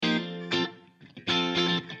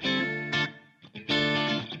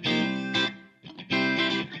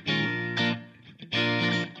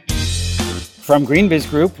From GreenBiz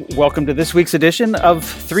Group, welcome to this week's edition of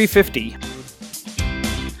 350.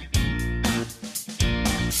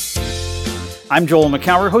 I'm Joel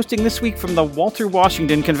McCower, hosting this week from the Walter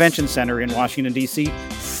Washington Convention Center in Washington, D.C.,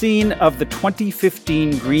 scene of the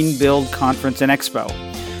 2015 Greenbuild Conference and Expo.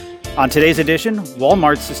 On today's edition,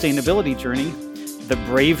 Walmart's sustainability journey, the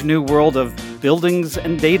brave new world of buildings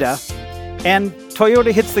and data, and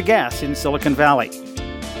Toyota hits the gas in Silicon Valley.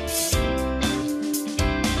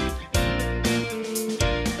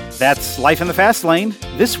 That's Life in the Fast Lane,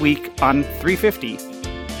 this week on 350.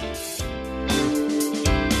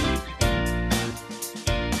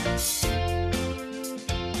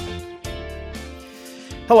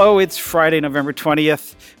 Hello, it's Friday, November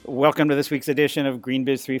 20th. Welcome to this week's edition of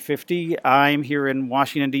GreenBiz 350. I'm here in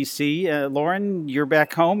Washington, D.C. Lauren, you're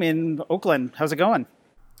back home in Oakland. How's it going?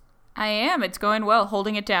 I am. It's going well.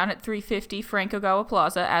 Holding it down at 350 Frank Ogawa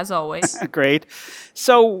Plaza, as always. Great.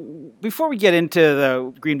 So before we get into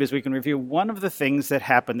the GreenBiz Week in Review, one of the things that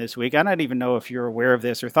happened this week, I don't even know if you're aware of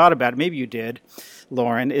this or thought about it, maybe you did,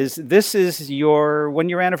 Lauren, is this is your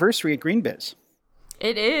one-year anniversary at GreenBiz.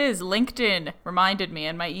 It is. LinkedIn reminded me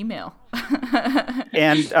in my email.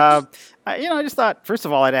 And, I just thought, first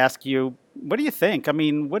of all, I'd ask you, what do you think? I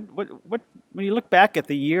mean, what when you look back at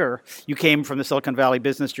the year, you came from the Silicon Valley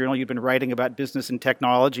Business Journal, you've been writing about business and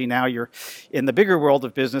technology. Now you're in the bigger world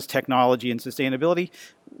of business, technology, and sustainability.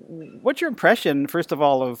 What's your impression, first of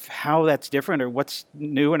all, of how that's different or what's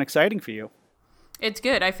new and exciting for you? It's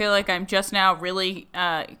good. I feel like I'm just now really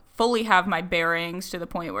fully have my bearings to the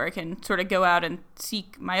point where I can sort of go out and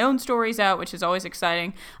seek my own stories out, which is always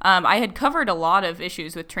exciting. I had covered a lot of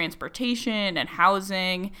issues with transportation and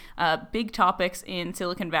housing, big topics in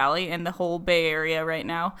Silicon Valley and the whole Bay Area right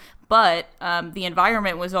now. But the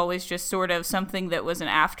environment was always just sort of something that was an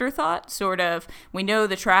afterthought, sort of, we know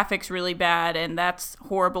the traffic's really bad and that's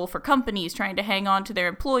horrible for companies trying to hang on to their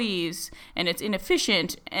employees and it's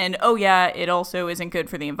inefficient and, oh yeah, it also isn't good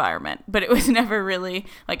for the environment. But it was never really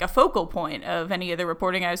like a focal point of any of the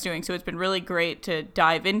reporting I was doing. So it's been really great to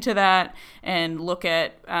dive into that and look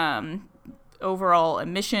at overall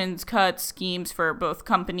emissions cuts, schemes for both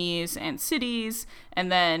companies and cities,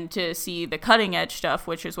 and then to see the cutting edge stuff,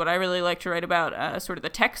 which is what I really like to write about, sort of the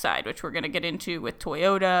tech side, which we're going to get into with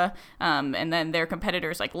Toyota, and then their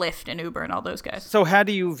competitors like Lyft and Uber and all those guys. So how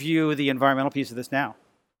do you view the environmental piece of this now?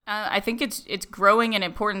 I think it's growing in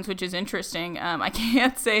importance, which is interesting. I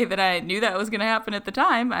can't say that I knew that was going to happen at the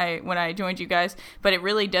time when I joined you guys, but it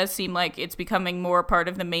really does seem like it's becoming more part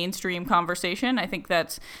of the mainstream conversation. I think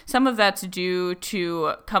some of that's due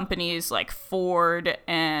to companies like Ford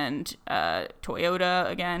and Toyota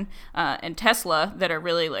again, and Tesla that are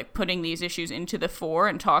really like putting these issues into the fore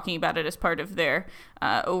and talking about it as part of their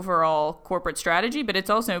overall corporate strategy. But it's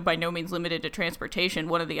also by no means limited to transportation.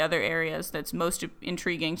 One of the other areas that's most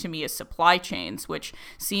intriguing to me is supply chains, which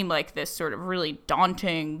seem like this sort of really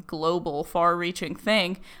daunting, global, far-reaching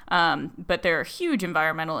thing. But there are huge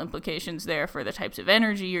environmental implications there for the types of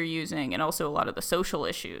energy you're using and also a lot of the social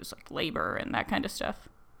issues like labor and that kind of stuff.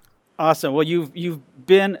 Awesome. Well, you've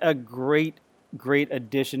been a great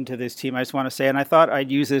addition to this team, I just want to say, and I thought I'd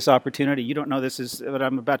use this opportunity. You don't know this is what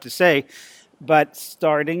I'm about to say, but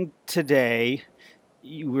starting today,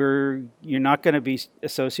 you're not going to be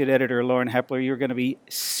associate editor Lauren Hepler. You're going to be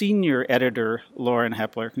senior editor Lauren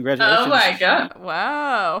Hepler. Congratulations! Oh my God!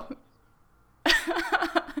 Wow.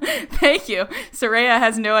 Thank you. Soraya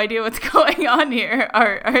has no idea what's going on here,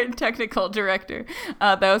 our technical director.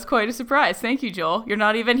 That was quite a surprise. Thank you, Joel. You're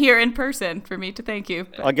not even here in person for me to thank you.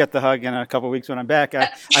 I'll get the hug in a couple of weeks when I'm back. I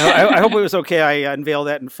hope it was okay. I unveiled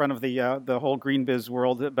that in front of the whole GreenBiz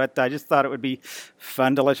world, but I just thought it would be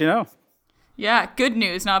fun to let you know. Yeah, good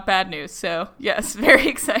news, not bad news. So, yes, very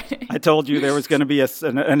exciting. I told you there was going to be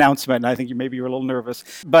an announcement, and I think maybe you were a little nervous.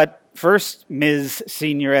 But first, Ms.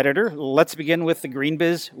 Senior Editor, let's begin with the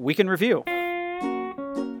GreenBiz Week in Review.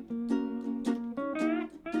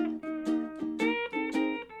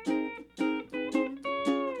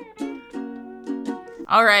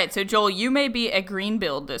 All right, so Joel, you may be at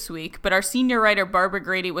Greenbuild this week, but our senior writer Barbara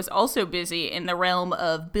Grady was also busy in the realm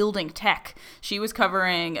of building tech. She was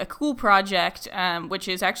covering a cool project, which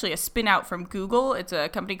is actually a spin out from Google. It's a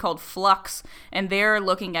company called Flux, and they're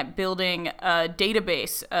looking at building a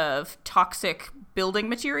database of toxic building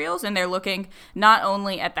materials, and they're looking not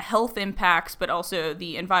only at the health impacts, but also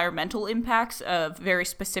the environmental impacts of very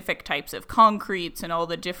specific types of concretes and all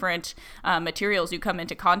the different materials you come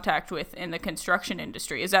into contact with in the construction industry.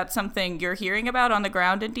 Is that something you're hearing about on the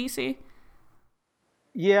ground in DC?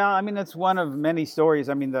 Yeah, I mean, it's one of many stories.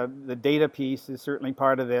 I mean, the data piece is certainly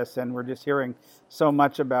part of this, and we're just hearing so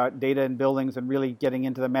much about data in buildings and really getting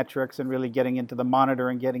into the metrics and really getting into the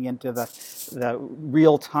monitoring, getting into the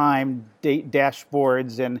real time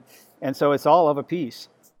dashboards, and so it's all of a piece.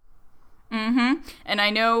 Mm-hmm. And I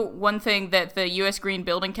know one thing that the U.S. Green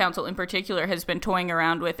Building Council in particular has been toying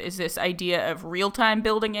around with is this idea of real-time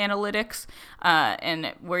building analytics,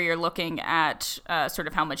 and where you're looking at sort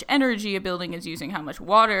of how much energy a building is using, how much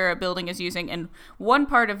water a building is using. And one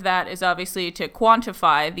part of that is obviously to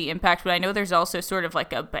quantify the impact, but I know there's also sort of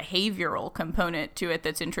like a behavioral component to it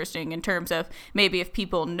that's interesting in terms of maybe if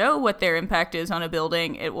people know what their impact is on a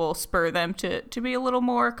building, it will spur them to be a little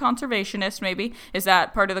more conservationist, maybe. Is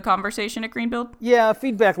that part of the conversation at Greenbuild? Yeah,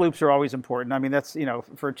 feedback loops are always important. I mean, that's,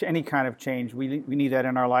 for any kind of change, we need that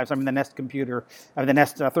in our lives. I mean, the Nest computer, the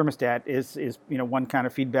Nest thermostat is one kind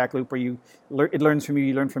of feedback loop where it learns from you,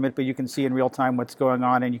 you learn from it, but you can see in real time what's going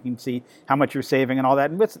on, and you can see how much you're saving and all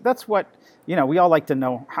that. And that's what, we all like to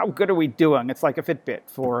know, how good are we doing? It's like a Fitbit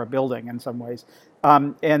for a building in some ways.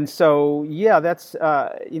 And so, yeah, that's,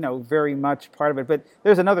 very much part of it. But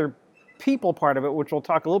there's another people part of it, which we'll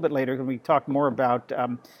talk a little bit later when we talk more about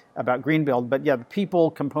Greenbuild. But yeah, the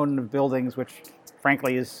people component of buildings, which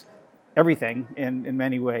frankly is everything in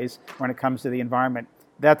many ways when it comes to the environment,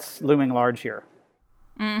 that's looming large here.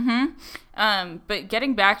 Mm-hmm. But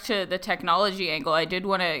getting back to the technology angle, I did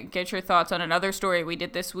want to get your thoughts on another story we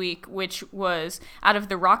did this week, which was out of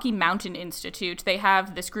the Rocky Mountain Institute. They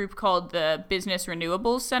have this group called the Business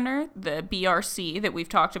Renewables Center, the BRC, that we've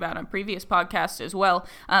talked about on previous podcasts as well.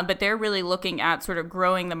 But they're really looking at sort of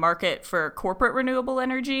growing the market for corporate renewable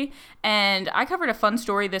energy. And I covered a fun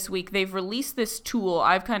story this week. They've released this tool.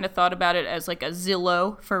 I've kind of thought about it as like a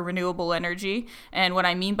Zillow for renewable energy. And what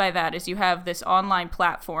I mean by that is you have this online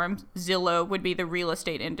platform, Zillow would be the real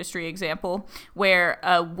estate industry example, where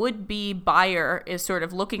a would-be buyer is sort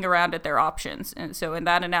of looking around at their options. And so in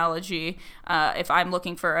that analogy, if I'm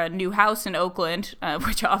looking for a new house in Oakland,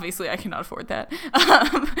 which obviously I cannot afford that,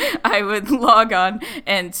 I would log on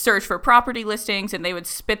and search for property listings, and they would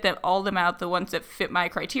spit all of them out, the ones that fit my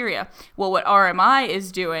criteria. Well, what RMI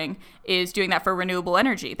is doing that for renewable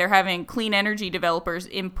energy. They're having clean energy developers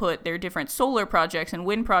input their different solar projects and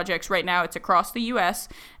wind projects. Right now it's across the U.S.,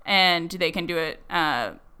 and they can do it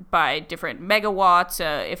by different megawatts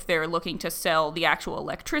if they're looking to sell the actual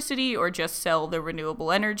electricity or just sell the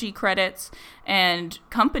renewable energy credits. And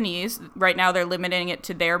companies, right now they're limiting it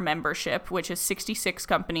to their membership, which is 66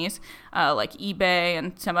 companies like eBay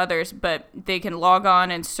and some others, but they can log on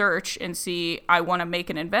and search and see, I want to make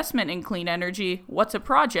an investment in clean energy. What's a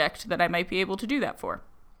project that I might be able to do that for?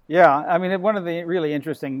 Yeah, I mean, one of the really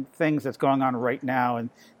interesting things that's going on right now and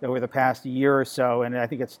over the past year or so, and I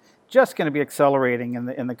think it's just going to be accelerating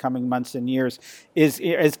in the coming months and years, is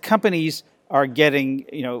as companies are getting,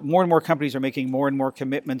 more and more companies are making more and more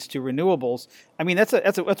commitments to renewables. I mean,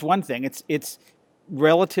 that's one thing. It's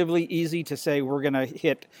relatively easy to say we're going to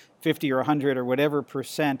hit 50 or 100 or whatever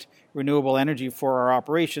percent renewable energy for our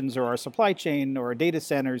operations or our supply chain or our data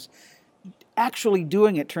centers. Actually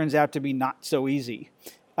doing it turns out to be not so easy.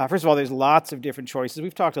 First of all, there's lots of different choices.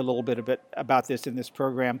 We've talked a little bit about this in this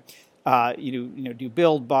program. Do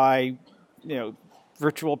build, buy,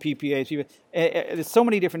 virtual PPAs. There's so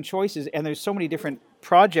many different choices, and there's so many different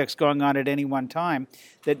projects going on at any one time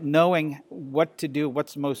that knowing what to do,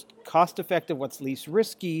 what's most cost effective, what's least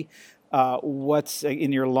risky, what's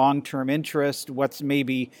in your long-term interest, what's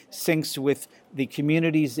maybe syncs with the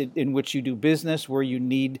communities in which you do business, where you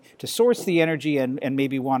need to source the energy and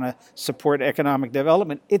maybe want to support economic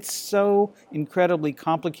development. It's so incredibly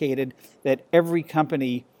complicated that every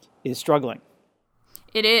company is struggling.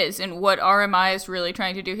 It is, and what RMI is really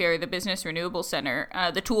trying to do here, the Business Renewable Center,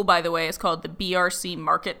 the tool, by the way, is called the BRC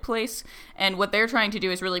Marketplace, and what they're trying to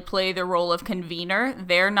do is really play the role of convener.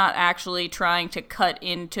 They're not actually trying to cut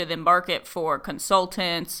into the market for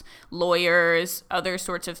consultants, lawyers, other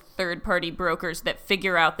sorts of third-party brokers that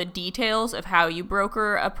figure out the details of how you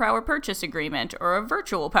broker a power purchase agreement or a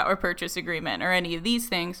virtual power purchase agreement or any of these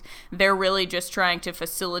things. They're really just trying to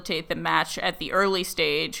facilitate the match at the early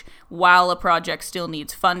stage while a project still needs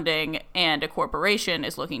funding and a corporation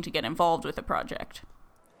is looking to get involved with a project.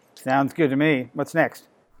 Sounds good to me. What's next?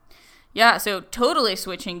 Yeah, so totally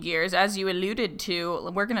switching gears, as you alluded to,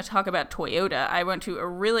 we're going to talk about Toyota. I went to a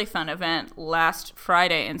really fun event last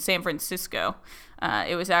Friday in San Francisco.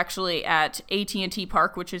 It was actually at AT&T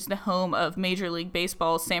Park, which is the home of Major League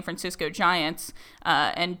Baseball's San Francisco Giants.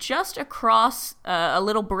 And just across a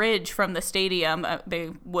little bridge from the stadium,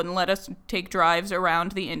 they wouldn't let us take drives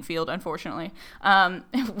around the infield, unfortunately.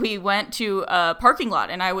 We went to a parking lot,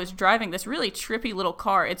 and I was driving this really trippy little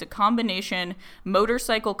car. It's a combination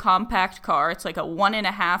motorcycle compact car. It's like a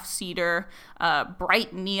 1.5-seater,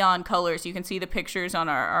 bright neon colors. You can see the pictures on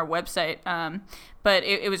our website. But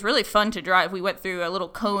it was really fun to drive. We went through a little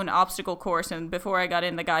cone obstacle course, and before I got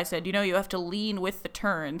in, the guy said, you have to lean with the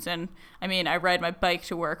turns. And I mean, I ride my bike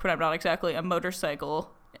to work, but I'm not exactly a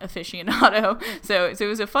motorcycle aficionado. So it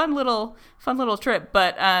was a fun little trip.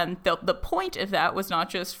 But the point of that was not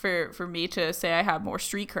just for me to say I have more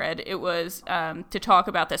street cred. It was to talk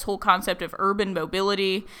about this whole concept of urban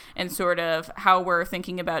mobility and sort of how we're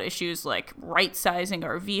thinking about issues like right-sizing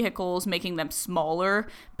our vehicles, making them smaller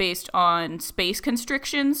based on space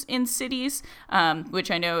constrictions in cities, which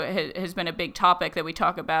I know has been a big topic that we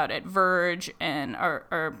talk about at Verge and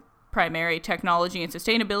our primary technology and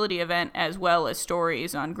sustainability event, as well as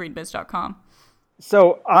stories on greenbiz.com.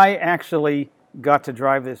 So I actually got to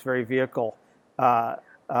drive this very vehicle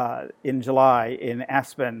in July in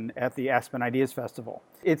Aspen at the Aspen Ideas Festival.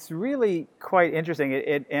 It's really quite interesting.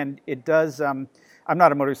 It does. I'm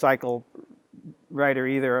not a motorcycle rider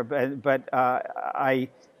either, but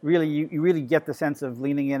you really get the sense of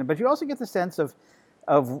leaning in, but you also get the sense of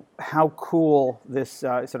how cool this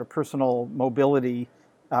sort of personal mobility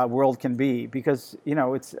world can be, because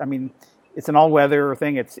it's an all-weather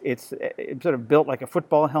thing. It's sort of built like a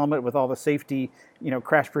football helmet with all the safety,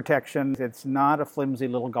 crash protection. It's not a flimsy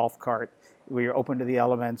little golf cart where you're open to the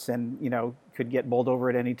elements and could get bowled over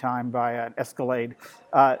at any time by an Escalade.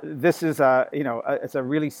 This is it's a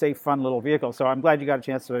really safe, fun little vehicle. So I'm glad you got a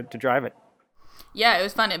chance to drive it. Yeah, it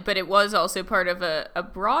was fun, but it was also part of a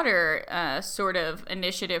broader sort of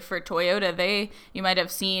initiative for Toyota. You might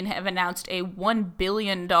have seen, have announced a $1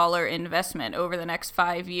 billion investment over the next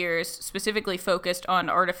 5 years, specifically focused on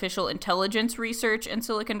artificial intelligence research in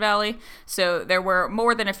Silicon Valley. So there were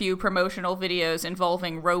more than a few promotional videos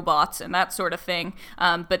involving robots and that sort of thing.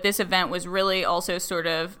 But this event was really also sort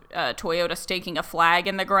of Toyota staking a flag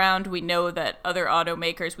in the ground. We know that other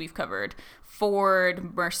automakers we've covered,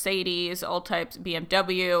 Ford, Mercedes, all types,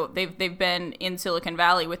 BMW, they've been in Silicon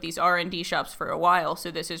Valley with these R&D shops for a while.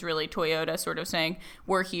 So this is really Toyota sort of saying,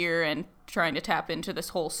 we're here and trying to tap into this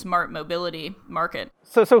whole smart mobility market.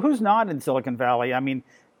 So who's not in Silicon Valley? I mean,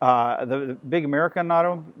 the big American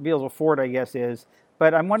automobiles, well, Ford, I guess, is.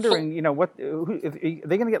 But I'm wondering, are they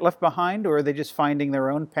going to get left behind, or are they just finding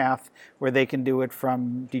their own path where they can do it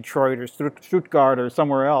from Detroit or Stuttgart or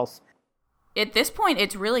somewhere else? At this point,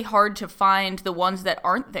 it's really hard to find the ones that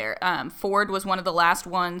aren't there. Ford was one of the last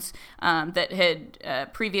ones that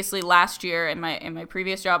had previously last year in my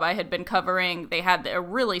previous job I had been covering. They had a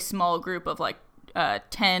really small group of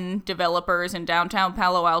 10 developers in downtown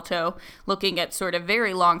Palo Alto looking at sort of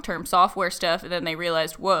very long-term software stuff, and then they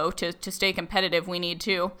realized, whoa, to stay competitive, we need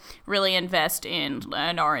to really invest in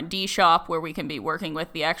an R&D shop where we can be working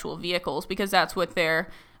with the actual vehicles, because that's what their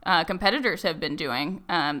competitors have been doing.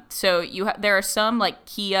 So there are some, like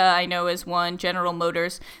Kia, I know is one, General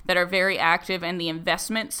Motors, that are very active in the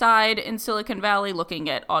investment side in Silicon Valley, looking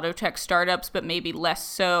at auto tech startups, but maybe less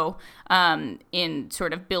so in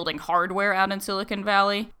sort of building hardware out in Silicon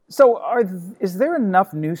Valley. So is there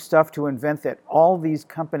enough new stuff to invent that all these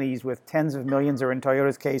companies with tens of millions, or in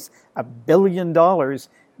Toyota's case, $1 billion,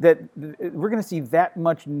 that we're going to see that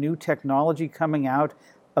much new technology coming out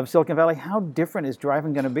of Silicon Valley? How different is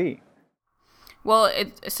driving going to be? Well,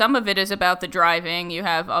 some of it is about the driving. You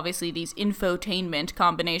have obviously these infotainment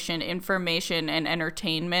combination, information and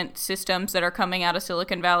entertainment systems that are coming out of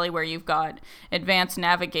Silicon Valley, where you've got advanced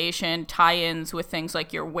navigation, tie-ins with things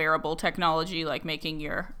like your wearable technology, like making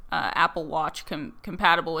your Apple Watch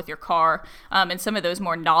compatible with your car, and some of those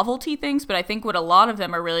more novelty things. But I think what a lot of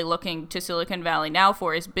them are really looking to Silicon Valley now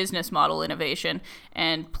for is business model innovation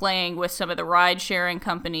and playing with some of the ride-sharing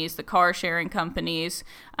companies, the car-sharing companies,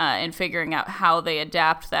 and figuring out how they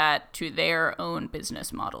adapt that to their own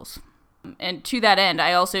business models. And to that end,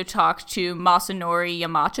 I also talked to Masanori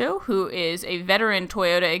Yamato, who is a veteran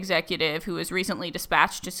Toyota executive who was recently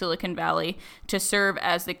dispatched to Silicon Valley to serve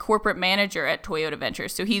as the corporate manager at Toyota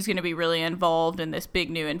Ventures. So he's going to be really involved in this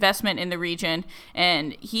big new investment in the region.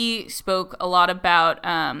 And he spoke a lot about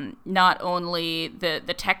not only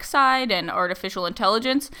the tech side and artificial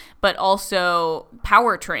intelligence, but also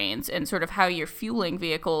powertrains and sort of how you're fueling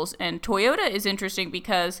vehicles. And Toyota is interesting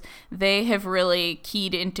because they have really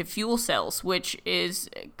keyed into fuel cells cells, which is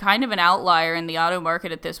kind of an outlier in the auto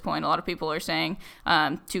market at this point. A lot of people are saying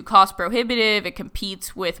too cost prohibitive. It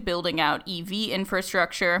competes with building out EV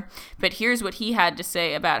infrastructure. But here's what he had to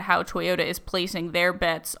say about how Toyota is placing their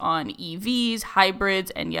bets on EVs,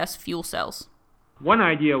 hybrids, and yes, fuel cells. One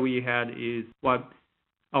idea we had is what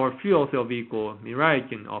our fuel cell vehicle Mirai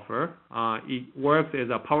can offer. It works as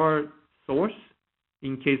a power source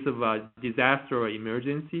in case of a disaster or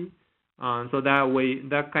emergency. So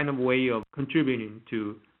that kind of way of contributing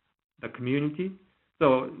to the community.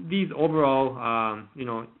 So these overall,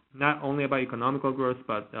 not only about economical growth,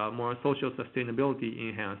 but more social sustainability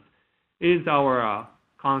enhanced is our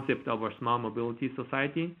concept of our smart mobility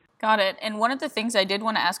society. Got it. And one of the things I did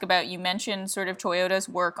want to ask about, you mentioned sort of Toyota's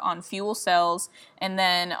work on fuel cells and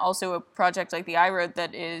then also a project like the iRoad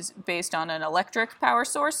that is based on an electric power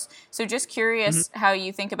source. So just curious how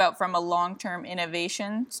you think about from a long-term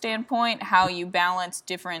innovation standpoint, how you balance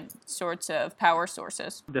different sorts of power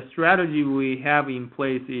sources. The strategy we have in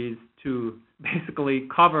place is to basically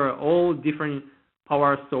cover all different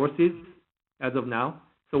power sources as of now.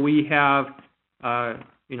 So we have,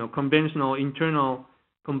 conventional internal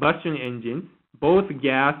combustion engines, both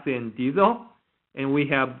gas and diesel, and we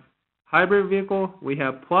have hybrid vehicle, we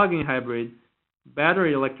have plug-in hybrid,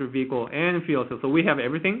 battery electric vehicle, and fuel cell. So we have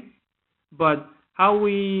everything. But how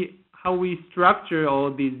we structure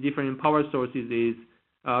all these different power sources is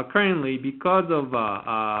currently, because of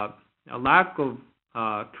a lack of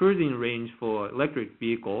cruising range for electric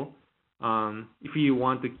vehicle, if you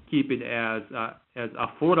want to keep it as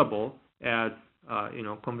affordable as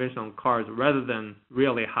conventional cars rather than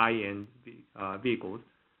really high-end vehicles.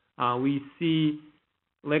 We see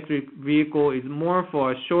electric vehicle is more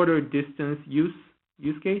for a shorter distance use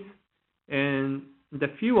case, and the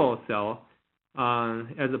fuel cell,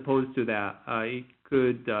 as opposed to that, it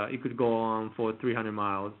could go on for 300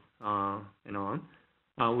 miles and on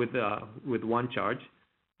with one charge,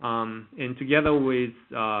 and together with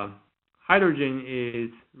hydrogen is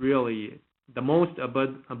really the most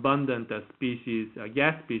abundant species,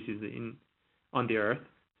 gas species on the Earth.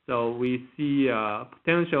 So we see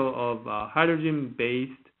potential of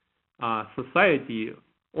hydrogen-based society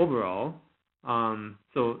overall.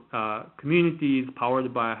 So communities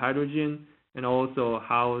powered by hydrogen and also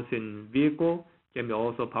house and vehicle can be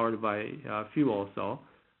also powered by fuel cell.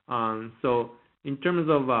 So in terms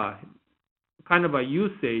of kind of a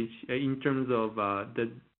usage, in terms of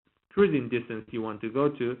the cruising distance you want to go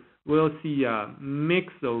to, we'll see a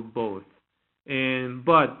mix of both.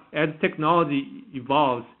 But as technology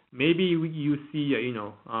evolves, maybe you see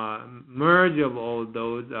merge of all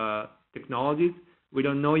those technologies. We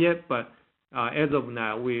don't know yet, but as of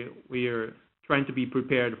now, we are trying to be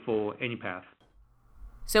prepared for any path.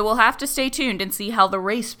 So we'll have to stay tuned and see how the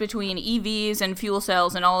race between EVs and fuel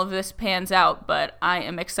cells and all of this pans out, but I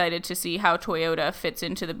am excited to see how Toyota fits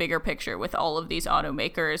into the bigger picture with all of these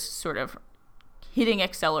automakers sort of hitting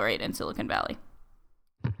accelerate in Silicon Valley.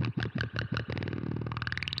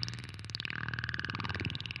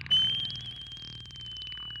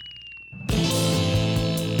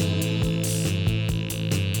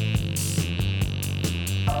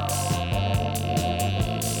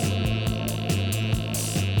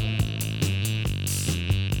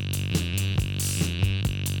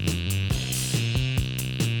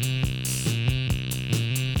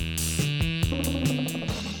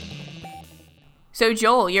 So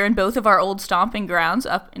Joel, you're in both of our old stomping grounds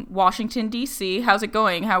up in Washington, D.C. How's it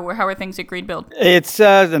going? How are things at Greenbuild? It's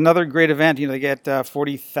another great event. They get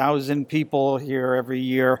 40,000 people here every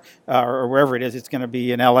year, or wherever it is. It's going to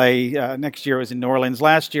be in L.A. Next year. It was in New Orleans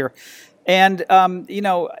last year. And,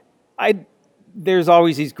 there's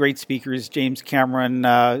always these great speakers. James Cameron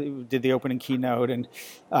did the opening keynote, and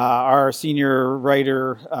our senior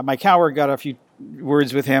writer, Mike Howard, got a few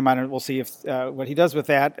words with him. We'll see if what he does with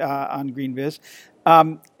that on GreenBiz.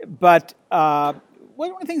 But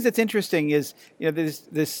one of the things that's interesting is,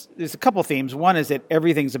 there's a couple themes. One is that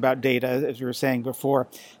everything's about data, as we were saying before.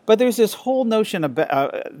 But there's this whole notion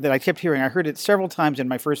that I kept hearing. I heard it several times in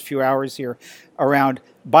my first few hours here around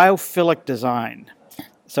biophilic design.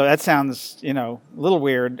 So that sounds, a little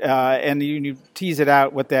weird. And you tease it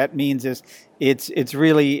out. What that means is it's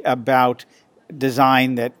really about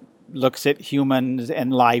design that looks at humans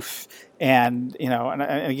and life, and and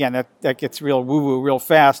again that gets real woo-woo real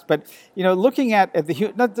fast. But looking at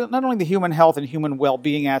the not only the human health and human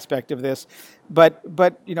well-being aspect of this, but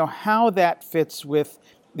how that fits with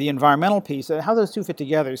the environmental piece, how those two fit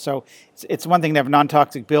together. So it's one thing to have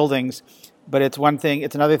non-toxic buildings, but it's one thing.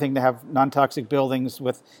 It's another thing to have non-toxic buildings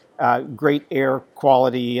with great air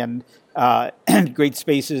quality and great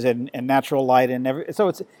spaces and natural light and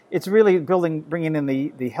so it's really bringing in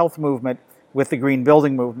the health movement with the green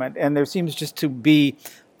building movement, and there seems just to be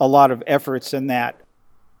a lot of efforts in that.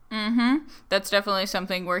 Mm-hmm. That's definitely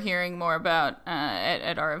something we're hearing more about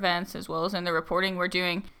at our events, as well as in the reporting we're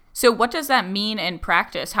doing. So what does that mean in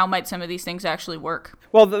practice? How might some of these things actually work?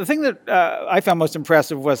 Well, the thing that I found most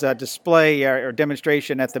impressive was a display or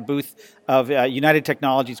demonstration at the booth of United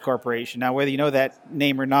Technologies Corporation. Now, whether you know that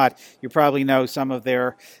name or not, you probably know some of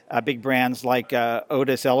their big brands like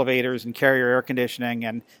Otis Elevators and Carrier Air Conditioning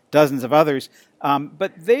and dozens of others.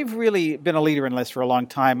 But they've really been a leader in this for a long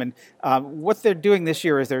time. And what they're doing this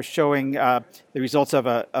year is they're showing the results of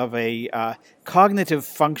a cognitive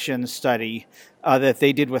function study that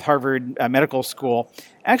they did with Harvard Medical School,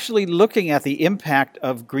 actually looking at the impact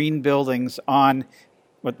of green buildings on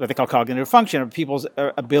what they call cognitive function, of people's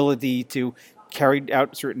ability to carry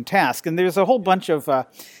out certain tasks. And there's a whole bunch of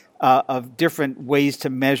different ways to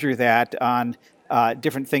measure that on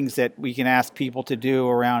different things that we can ask people to do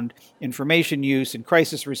around information use and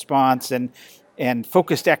crisis response and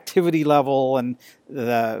focused activity level and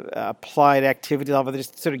the applied activity level.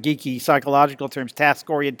 There's sort of geeky psychological terms, task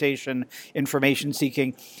orientation, information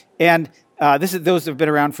seeking. And those have been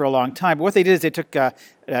around for a long time. But what they did is they took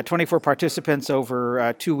 24 participants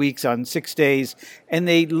over 2 weeks on 6 days, and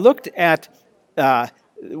they looked at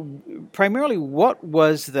primarily what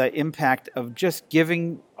was the impact of just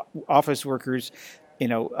giving office workers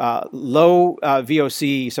low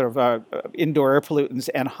VOC, sort of indoor air pollutants,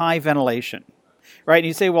 and high ventilation. Right, and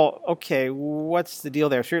you say, well, okay, what's the deal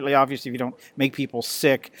there? Certainly, obviously, if you don't make people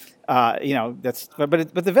sick, that's.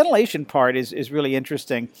 But the ventilation part is really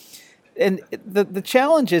interesting, and the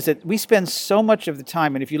challenge is that we spend so much of the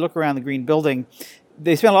time, and if you look around the green building,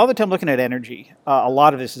 they spend a lot of the time looking at energy. A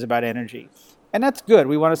lot of this is about energy, and that's good.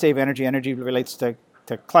 We want to save energy. Energy relates to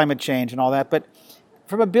climate change and all that, but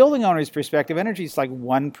from a building owner's perspective, energy is like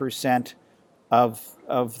 1%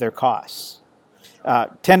 of their costs.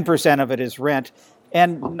 10% of it is rent,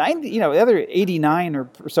 and the other 89 or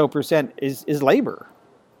so percent is labor.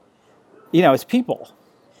 It's people.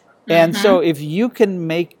 And so if you can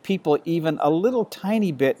make people even a little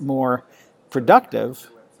tiny bit more productive,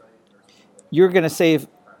 you're going to save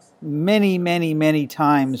many, many, many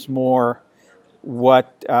times more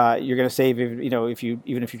what you're going to save if you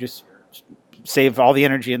just save all the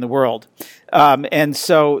energy in the world. And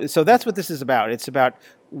so that's what this is about. It's about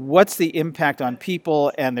what's the impact on people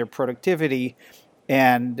and their productivity,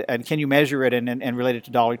 and can you measure it and relate it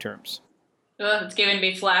to dollar terms? Ugh, it's given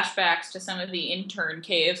me flashbacks to some of the intern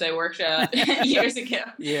caves I worked at years ago.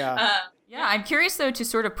 Yeah. I'm curious, though, to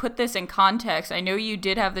sort of put this in context. I know you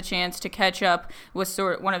did have the chance to catch up with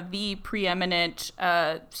sort of one of the preeminent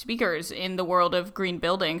speakers in the world of green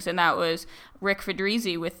buildings, and that was Rick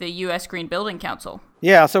Fedrizzi with the U.S. Green Building Council.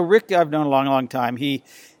 Yeah, so Rick I've known a long, long time. He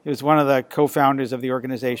was one of the co-founders of the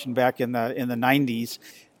organization back in the 90s.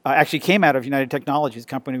 Actually came out of United Technologies, the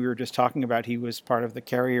company we were just talking about. He was part of the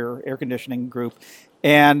Carrier Air Conditioning group.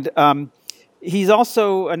 And he's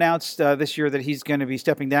also announced this year that he's going to be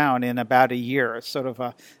stepping down in about a year. It's sort of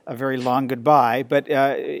a very long goodbye, but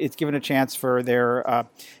it's given a chance for their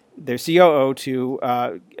COO to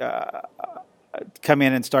come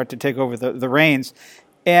in and start to take over the reins.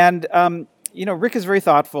 And, Rick is very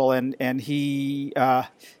thoughtful, and he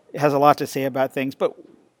has a lot to say about things. But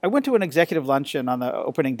I went to an executive luncheon on the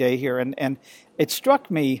opening day here, and it struck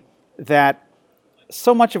me that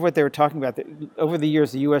so much of what they were talking about, over the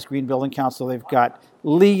years, the U.S. Green Building Council, they've got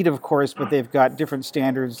LEED, of course, but they've got different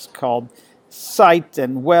standards called SITE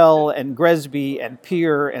and WELL and GRESB and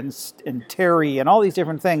PEER and TERI and all these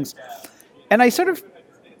different things. And I sort of,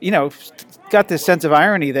 got this sense of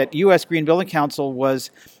irony that U.S. Green Building Council was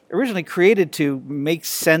originally created to make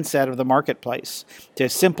sense out of the marketplace, to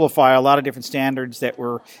simplify a lot of different standards that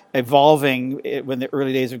were evolving in the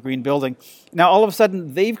early days of green building. Now, all of a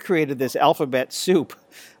sudden, they've created this alphabet soup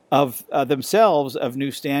of themselves of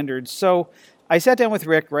new standards. So I sat down with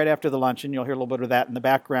Rick right after the luncheon. You'll hear a little bit of that in the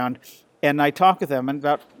background. And I talked with him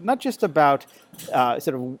about not just about sort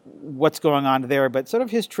of what's going on there, but sort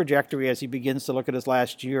of his trajectory as he begins to look at his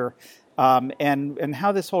last year, and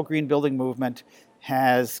how this whole green building movement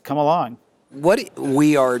has come along. what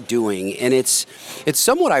we are doing, and it's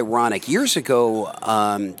somewhat ironic. Years ago,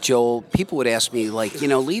 Joel, people would ask me, like,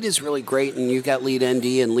 LEED is really great, and you've got LEED ND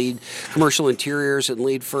and LEED commercial interiors and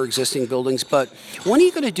LEED for existing buildings, but when are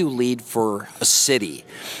you going to do LEED for a city?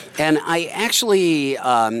 And I actually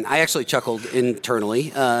chuckled internally,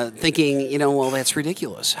 thinking, well, that's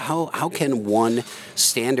ridiculous. How can one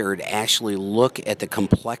standard actually look at the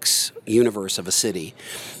complex universe of a city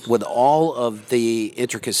with all of the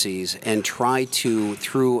intricacies and try to,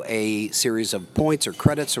 through a series of points or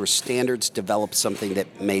credits or standards, develop something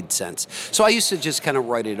that made sense? So I used to just kind of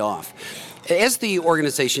write it off. As the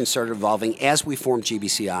organization started evolving, as we formed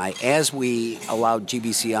GBCI, as we allowed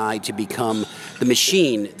GBCI to become the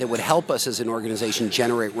machine that would help us as an organization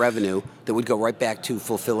generate revenue that would go right back to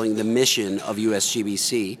fulfilling the mission of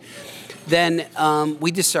USGBC, then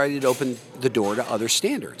we decided to open the door to other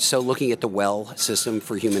standards. So looking at the WELL system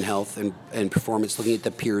for human health and performance, looking at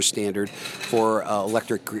the PEER standard for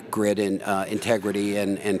electric grid and integrity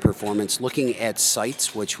and performance, looking at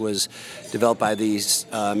sites, which was developed by the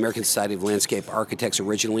American Society of Landscape Architects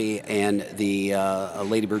originally, and the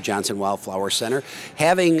Lady Bird Johnson Wildflower Center,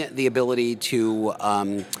 having the ability to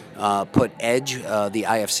put EDGE, the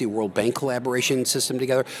IFC World Bank collaboration system,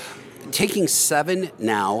 together. Taking 7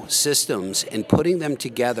 now systems and putting them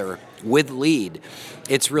together with LEED,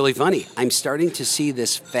 it's really funny. I'm starting to see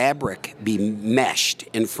this fabric be meshed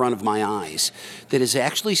in front of my eyes that is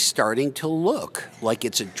actually starting to look like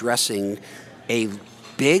it's addressing a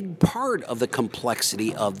big part of the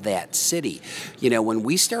complexity of that city. When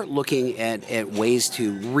we start looking at ways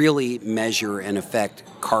to really measure and affect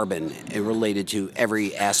carbon related to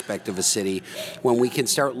every aspect of a city, when we can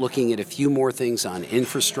start looking at a few more things on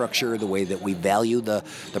infrastructure, the way that we value the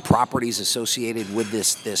properties associated with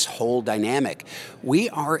this whole dynamic, we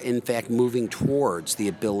are in fact moving towards the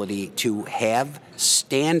ability to have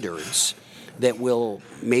standards that will,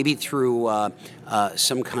 maybe through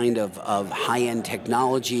some kind of high-end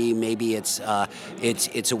technology, maybe it's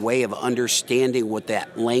a way of understanding what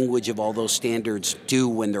that language of all those standards do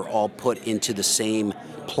when they're all put into the same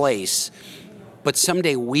place. But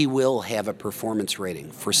someday we will have a performance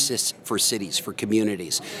rating for cities, for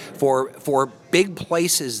communities, for big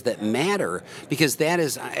places that matter, because that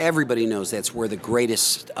is, everybody knows that's where the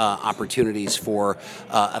greatest opportunities for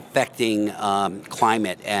affecting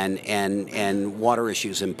climate and water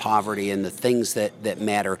issues and poverty and the things that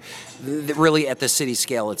matter. Really, at the city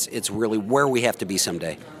scale, it's really where we have to be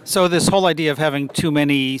someday. So this whole idea of having too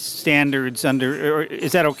many standards under,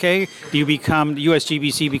 is that okay? Do you become,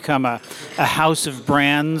 USGBC become a house of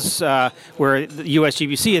brands where the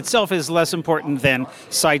USGBC itself is less important than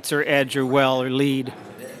sites or EDGE or WELL or LEED?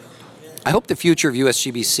 I hope the future of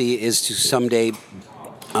USGBC is to someday,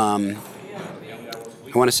 I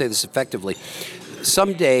want to say this effectively,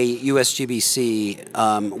 someday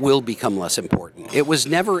USGBC will become less important. It was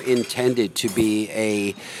never intended to be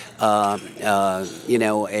a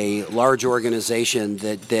large organization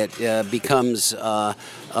that becomes, well,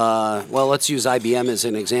 let's use IBM as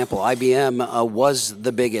an example. IBM was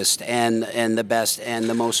the biggest and the best and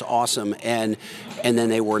the most awesome, and then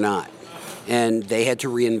they were not. And they had to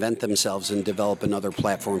reinvent themselves and develop another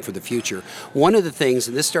platform for the future. One of the things,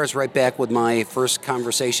 and this starts right back with my first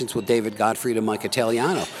conversations with David Gottfried and Mike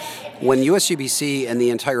Italiano, when USGBC and the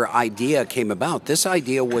entire idea came about, this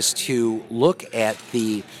idea was to look at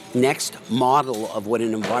the next model of what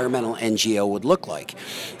an environmental NGO would look like.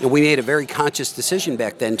 And we made a very conscious decision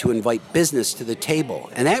back then to invite business to the table.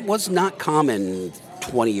 And that was not common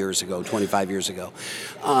 20 years ago, 25 years ago.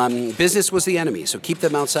 Business was the enemy, so keep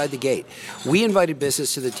them outside the gate. We invited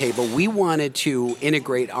business to the table. We wanted to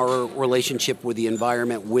integrate our relationship with the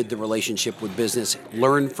environment with the relationship with business,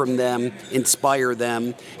 learn from them, inspire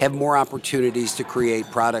them, have more opportunities to create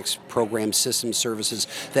products, programs, systems, services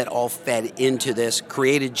that all fed into this,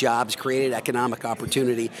 created jobs, created economic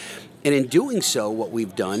opportunity. And in doing so, what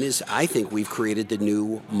we've done is, I think we've created the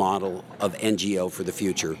new model of NGO for the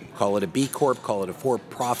future. Call it a B Corp, call it a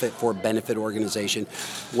for-profit, for-benefit organization.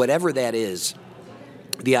 Whatever that is,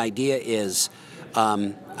 the idea is,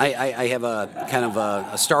 I have a kind of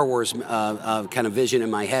a Star Wars kind of vision in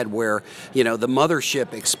my head where, the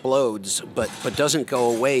mothership explodes but doesn't go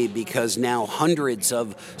away, because now hundreds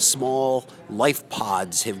of small life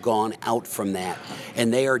pods have gone out from that,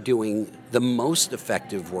 and they are doing the most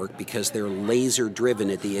effective work because they're laser driven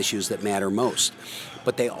at the issues that matter most.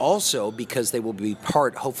 But they also, because they will be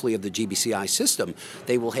part, hopefully, of the GBCI system,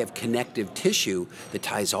 they will have connective tissue that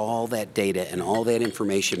ties all that data and all that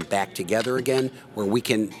information back together again, where we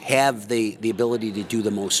can have the ability to do the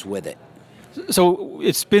most with it. So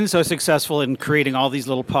it's been so successful in creating all these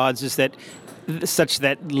little pods, is that such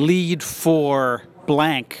that lead for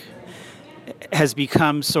blank has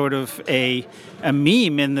become sort of a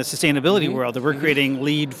meme in the sustainability world, that we're creating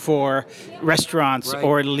lead for restaurants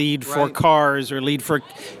or lead for cars or lead for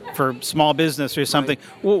small business or something.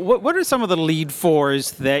 What are some of the lead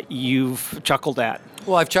fors that you've chuckled at?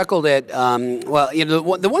 Well, I've chuckled at,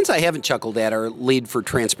 the ones I haven't chuckled at are lead for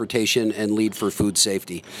transportation and lead for food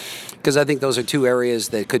safety, because I think those are two areas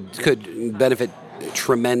that could benefit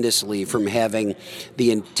tremendously from having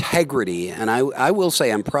the integrity. And I will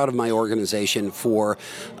say I'm proud of my organization for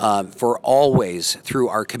always, through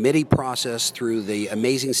our committee process, through the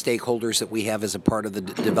amazing stakeholders that we have as a part of the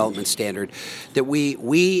development standard, that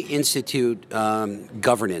we institute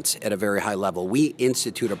governance at a very high level. We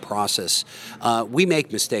institute a process. We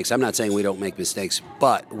make mistakes. I'm not saying we don't make mistakes,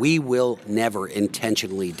 but we will never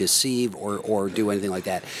intentionally deceive or do anything like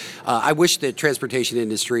that. I wish the transportation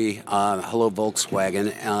industry, hello Volkswagen,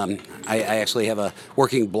 I actually have a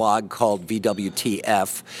working blog called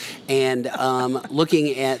VWTF, and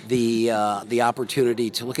looking at the opportunity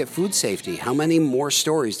to look at food safety. How many more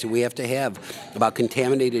stories do we have to have about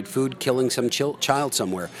contaminated food killing some child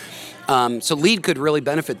somewhere? So lead could really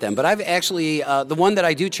benefit them. But I've actually, the one that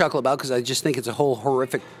I do chuckle about, because I just think it's a whole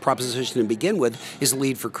horrific proposition to begin with, is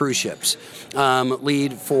lead for cruise ships.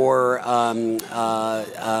 Lead for,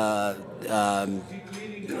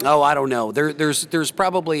 I don't know. There's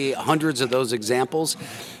probably hundreds of those examples.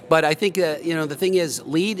 But I think the thing is,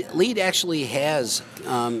 lead actually has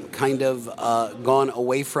kind of gone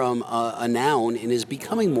away from a noun and is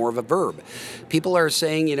becoming more of a verb. People are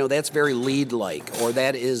saying, that's very lead-like, or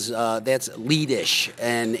that's leadish,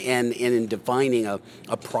 and in defining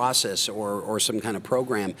a process or some kind of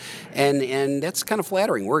program, and that's kind of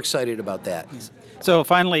flattering. We're excited about that. So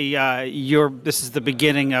finally, this is the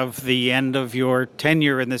beginning of the end of your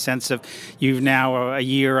tenure, in the sense of you've now a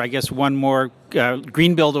year, I guess, one more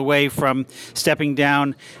Greenbuild away from stepping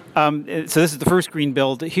down. So this is the first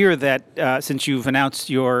Greenbuild here that since you've announced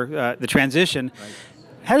the transition. Right.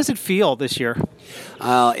 How does it feel this year?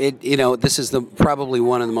 This is probably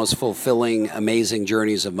one of the most fulfilling, amazing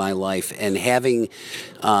journeys of my life, and having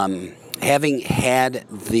had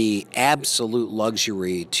the absolute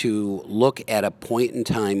luxury to look at a point in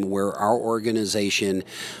time where our organization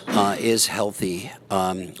is healthy.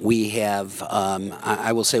 We have,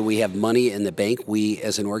 I will say, we have money in the bank. We,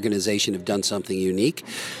 as an organization, have done something unique.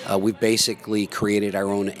 We've basically created our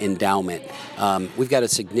own endowment. We've got a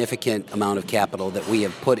significant amount of capital that we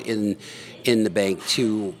have put in the bank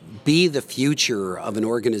to be the future of an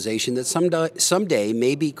organization that someday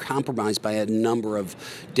may be compromised by a number of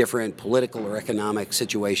different political or economic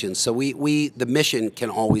situations. So the mission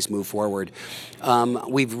can always move forward.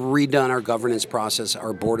 We've redone our governance process.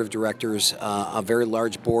 Our board of directors, a very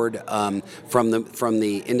large board from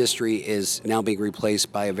the industry, is now being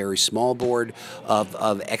replaced by a very small board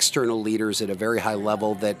of external leaders at a very high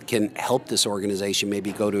level that can help this organization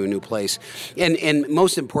maybe go to a new place. And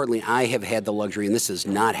most importantly, I have had the luxury, and this does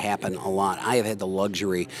not happen a lot, I have had the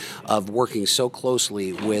luxury of working so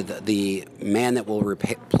closely with the man that will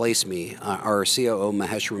replace me, our COO,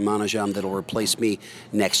 Mahesh Ramanujam, that will replace me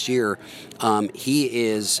next year. He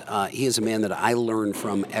is a man that I learn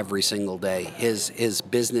from every single day. His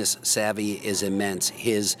business savvy is immense.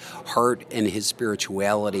 His heart and his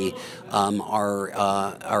spirituality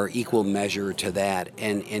are equal measure to that,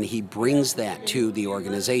 and he brings that to the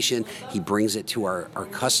organization. He brings it to our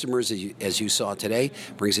customers, as you saw today,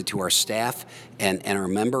 brings it to our staff and our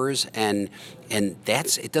members, and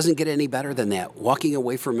it doesn't get any better than that. Walking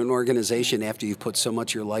away from an organization after you've put so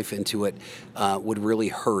much of your life into it would really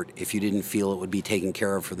hurt if you didn't feel it would be taken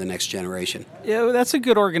care of for the next generation. Yeah, well, that's a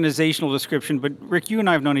good organizational description, but Rick, you and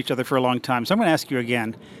I have known each other for a long time, so I'm going to ask you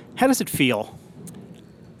again, how does it feel?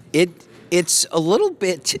 It's a little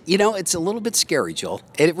bit, it's a little bit scary, Joel.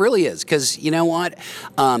 It really is, because you know what?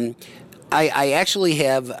 I actually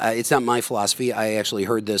have, it's not my philosophy, I actually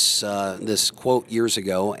heard this quote years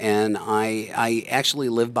ago, and I actually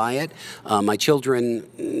live by it. My children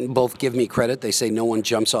both give me credit. They say no one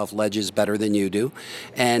jumps off ledges better than you do.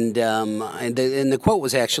 And the quote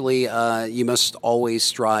was actually, you must always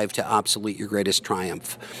strive to obsolete your greatest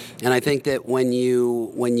triumph. And I think that when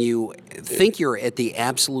you think you're at the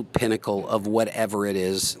absolute pinnacle of whatever it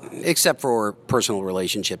is, except for personal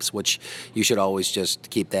relationships, which you should always just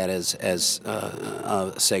keep that as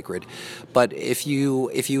sacred. But if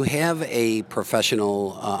you have a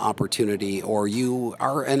professional opportunity, or you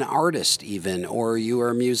are an artist even, or you are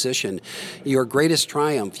a musician, your greatest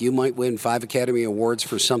triumph, you might win 5 Academy Awards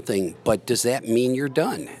for something, but does that mean you're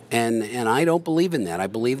done? And I don't believe in that. I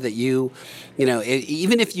believe that even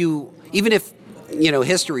if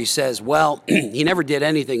history says, well, he never did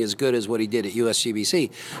anything as good as what he did at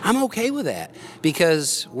USGBC, I'm okay with that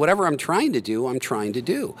because whatever I'm trying to do, I'm trying to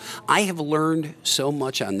do. I have learned so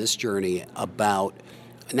much on this journey about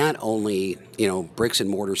not only, bricks and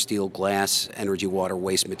mortar, steel, glass, energy, water,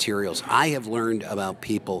 waste materials. I have learned about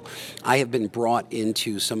people. I have been brought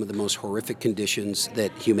into some of the most horrific conditions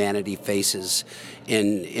that humanity faces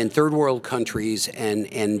in third world countries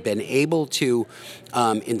and been able to,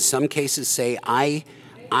 in some cases, say, I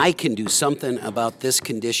can do something about this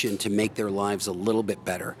condition to make their lives a little bit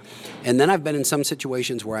better. And then I've been in some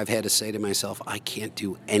situations where I've had to say to myself, I can't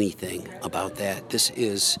do anything about that.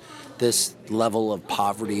 This level of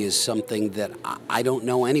poverty is something that I don't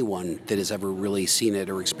know anyone that has ever really seen it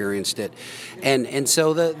or experienced it. And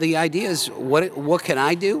so the idea is, what can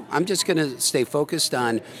I do? I'm just going to stay focused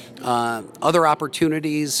on other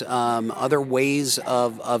opportunities, other ways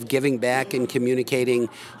of giving back and communicating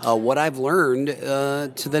what I've learned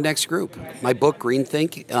to the next group. My book, Green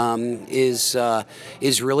Think, is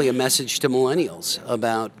really a message to millennials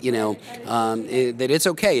about that it's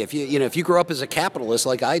okay if you grow up as a capitalist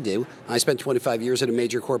like I do. I spent 25 years at a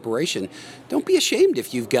major corporation. Don't be ashamed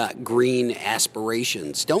if you've got green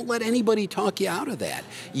aspirations. Don't let anybody talk you out of that.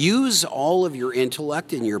 Use all of your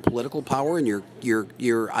intellect and your political power and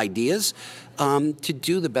your ideas to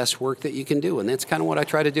do the best work that you can do, and that's kind of what I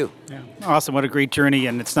try to do. Yeah. Awesome. What a great journey,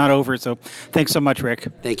 and it's not over, so thanks so much, Rick.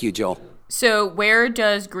 Thank you, Joel. So where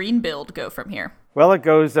does Greenbuild go from here? Well, it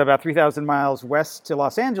goes about 3,000 miles west to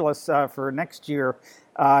Los Angeles for next year.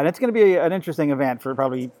 And it's going to be an interesting event for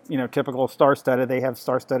probably, typical star-studded. They have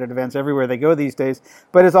star-studded events everywhere they go these days.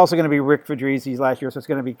 But it's also going to be Rick Fedrizzi's last year, so it's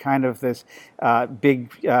going to be kind of this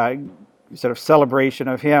big sort of celebration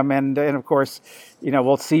of him. And of course,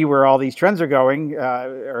 we'll see where all these trends are going.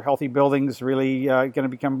 Are healthy buildings really going to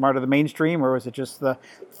become part of the mainstream, or was it just the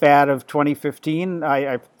fad of 2015?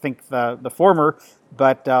 I think the former,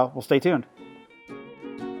 but we'll stay tuned.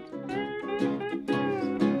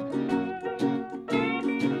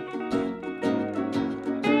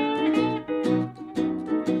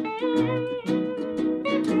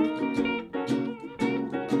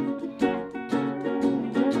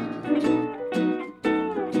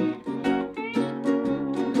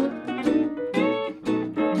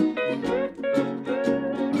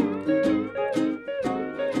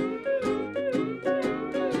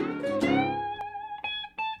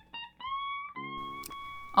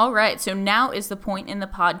 All right, so now is the point in the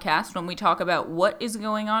podcast when we talk about what is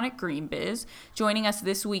going on at GreenBiz. Joining us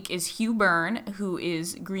this week is Hugh Byrne, who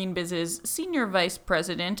is GreenBiz's Senior Vice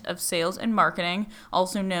President of Sales and Marketing,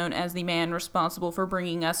 also known as the man responsible for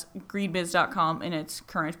bringing us GreenBiz.com in its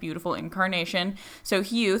current beautiful incarnation. So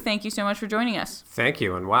Hugh, thank you so much for joining us. Thank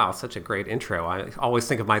you, and wow, such a great intro. I always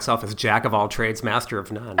think of myself as jack of all trades, master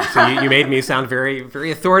of none. So you made me sound very, very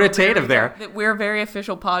authoritative there. We're a very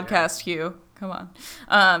official podcast, Hugh. Come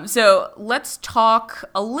on. So let's talk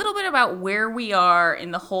a little bit about where we are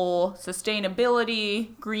in the whole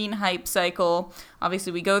sustainability, green hype cycle.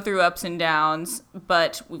 Obviously, we go through ups and downs,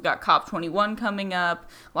 but we've got COP21 coming up.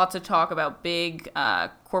 Lots of talk about big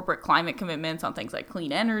corporate climate commitments on things like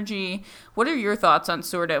clean energy. What are your thoughts on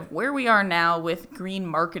sort of where we are now with green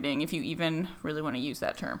marketing, if you even really want to use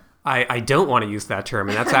that term? I don't want to use that term,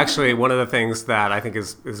 and that's actually one of the things that I think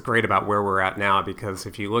is great about where we're at now, because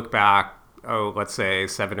if you look back, let's say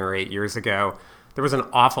 7 or 8 years ago, there was an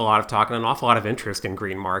awful lot of talk and an awful lot of interest in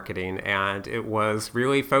green marketing, and it was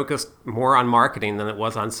really focused more on marketing than it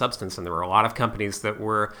was on substance. And there were a lot of companies that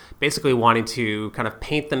were basically wanting to kind of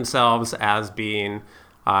paint themselves as being,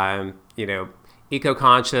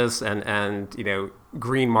 eco-conscious and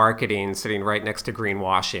green marketing sitting right next to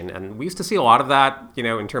greenwashing. And we used to see a lot of that,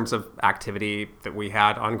 in terms of activity that we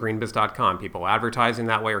had on greenbiz.com, people advertising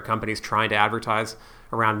that way, or companies trying to advertise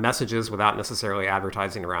around messages without necessarily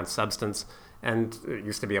advertising around substance. And it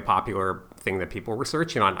used to be a popular thing that people were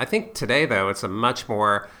searching on. I think today, though, it's a much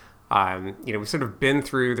more, we've sort of been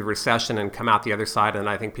through the recession and come out the other side. And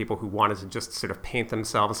I think people who wanted to just sort of paint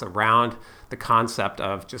themselves around the concept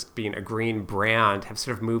of just being a green brand have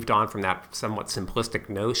sort of moved on from that somewhat simplistic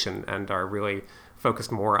notion and are really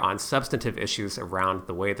focused more on substantive issues around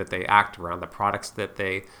the way that they act, around the products that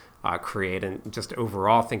they create, and just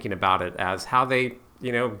overall thinking about it as how they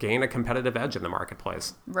gain a competitive edge in the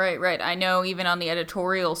marketplace. Right. I know even on the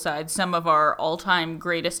editorial side, some of our all-time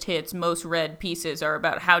greatest hits, most read pieces are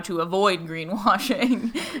about how to avoid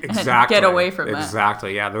greenwashing Exactly. and get away from that.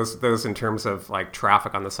 Exactly. Yeah. Those in terms of like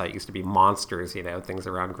traffic on the site used to be monsters, things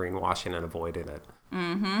around greenwashing and avoiding it.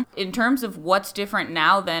 Mm-hmm. In terms of what's different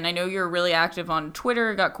now, then, I know you're really active on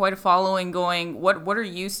Twitter, got quite a following going. What are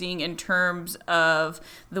you seeing in terms of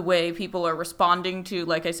the way people are responding to,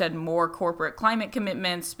 like I said, more corporate climate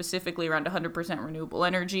commitments, specifically around 100% renewable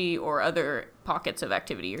energy or other pockets of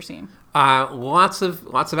activity you're seeing? Lots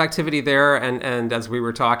of activity there, and as we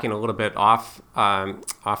were talking a little bit off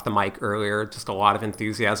the mic earlier, just a lot of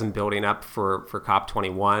enthusiasm building up for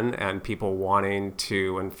COP21 and people wanting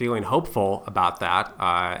to and feeling hopeful about that,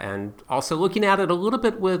 and also looking at it a little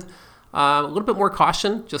bit with a little bit more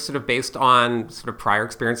caution, just sort of based on sort of prior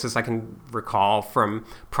experiences I can recall from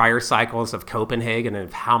prior cycles of Copenhagen and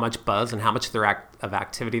of how much buzz and how much of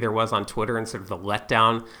activity there was on Twitter and sort of the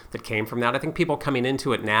letdown that came from that. I think people coming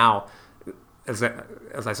into it now, as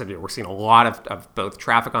I said, we're seeing a lot of both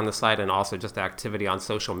traffic on the site and also just activity on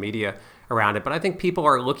social media around it. But I think people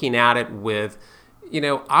are looking at it with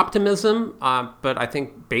optimism, but I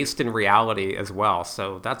think based in reality as well.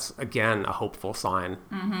 So that's, again, a hopeful sign.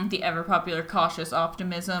 Mm-hmm. The ever popular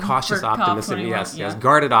optimism. Cautious optimism, COP21. yes.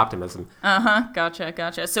 Guarded optimism.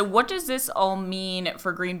 Gotcha. So what does this all mean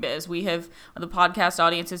for GreenBiz? We have, the podcast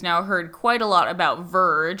audience has now heard quite a lot about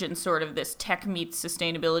Verge and sort of this tech meets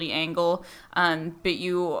sustainability angle. But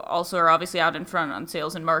you also are obviously out in front on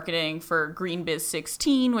sales and marketing for GreenBiz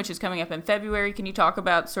 16, which is coming up in February. Can you talk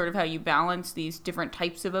about sort of how you balance these different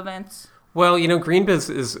types of events? Well,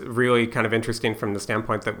 GreenBiz is really kind of interesting from the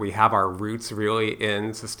standpoint that we have our roots really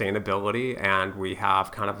in sustainability, and we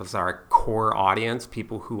have kind of as our core audience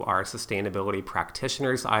people who are sustainability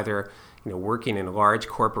practitioners, either working in large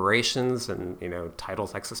corporations and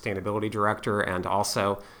titles like sustainability director, and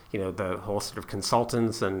also the whole sort of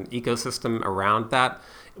consultants and ecosystem around that.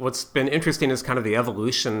 What's been interesting is kind of the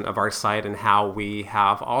evolution of our site and how we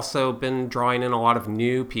have also been drawing in a lot of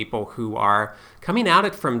new people who are coming at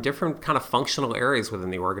it from different kind of functional areas within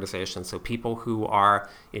the organization. So people who are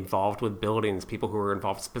involved with buildings, people who are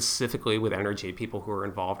involved specifically with energy, people who are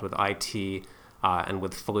involved with IT, and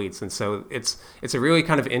with fleets. And so it's a really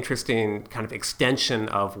kind of interesting kind of extension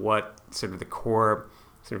of what sort of the core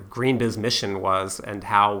sort of GreenBiz mission was, and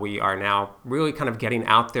how we are now really kind of getting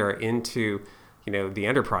out there into the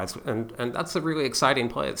enterprise, and that's a really exciting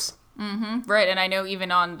place. Mm-hmm. Right, and I know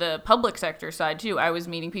even on the public sector side too, I was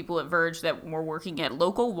meeting people at Verge that were working at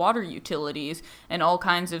local water utilities and all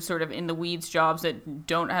kinds of sort of in the weeds jobs that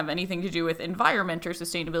don't have anything to do with environment or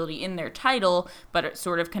sustainability in their title, but it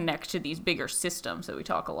sort of connect to these bigger systems that we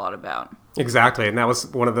talk a lot about. Exactly, and that was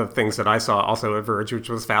one of the things that I saw also at Verge, which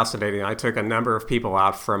was fascinating. I took a number of people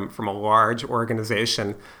out from a large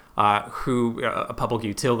organization, a public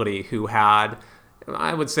utility, who had,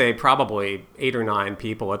 I would say, probably 8 or 9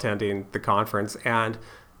 people attending the conference, and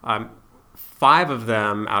 5 of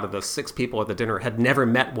them out of the 6 people at the dinner had never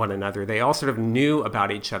met one another. They all sort of knew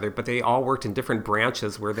about each other, but they all worked in different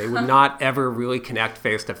branches where they would not ever really connect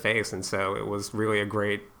face to face, and so it was really a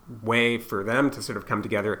great way for them to sort of come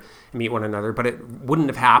together and meet one another. But it wouldn't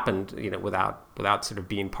have happened, without sort of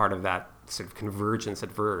being part of that sort of convergence at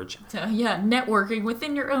Verge. So, yeah, networking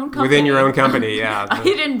within your own company. Within your own company, yeah. I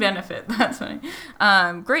didn't benefit. That's funny.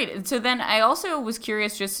 Great. So then I also was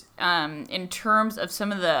curious just in terms of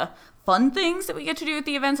some of the fun things that we get to do at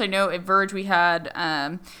the events. I know at Verge we had,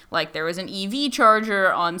 there was an EV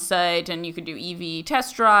charger on site, and you could do EV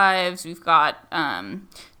test drives. We've got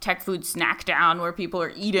Tech Food Snack Down, where people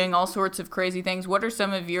are eating all sorts of crazy things. What are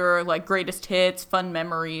some of your greatest hits, fun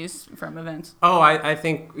memories from events? Oh, I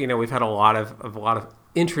think we've had a lot of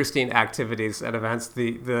interesting activities at events.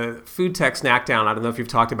 The Food Tech Snack Down, I don't know if you've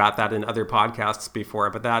talked about that in other podcasts before,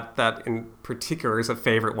 but that in particular is a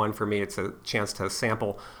favorite one for me. It's a chance to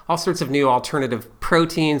sample all sorts of new alternative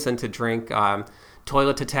proteins and to drink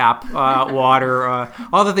toilet to tap water,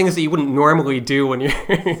 all the things that you wouldn't normally do when you're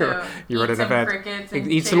at an event.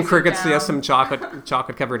 Eat some crickets, yes, some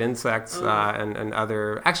chocolate covered insects, and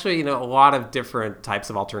other, actually, a lot of different types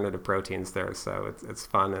of alternative proteins there. So it's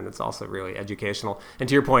fun, and it's also really educational. And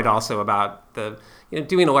to your point also about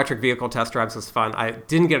doing electric vehicle test drives is fun. I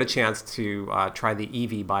didn't get a chance to try the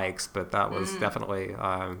EV bikes, but that was definitely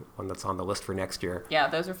one that's on the list for next year. Yeah,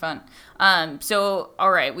 those are fun. So,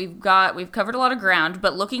 all right, we've covered a lot of ground,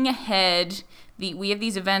 but looking ahead, we have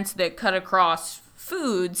these events that cut across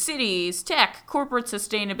food, cities, tech, corporate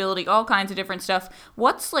sustainability, all kinds of different stuff.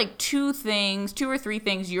 What's 2 or 3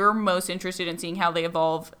 things you're most interested in seeing how they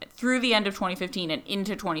evolve through the end of 2015 and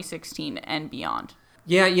into 2016 and beyond?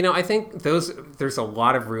 Yeah, I think there's a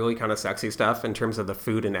lot of really kind of sexy stuff in terms of the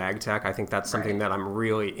food and ag tech. I think that's something that I'm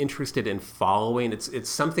really interested in following. It's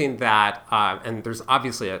something that, and there's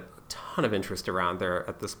obviously a ton of interest around there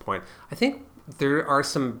at this point. I think there are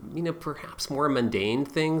some, perhaps more mundane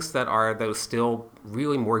things that are those still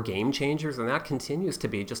really more game changers, and that continues to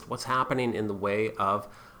be just what's happening in the way of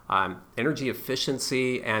energy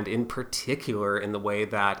efficiency, and in particular in the way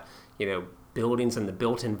that, buildings and the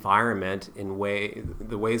built environment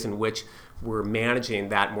the ways in which we're managing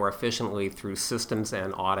that more efficiently through systems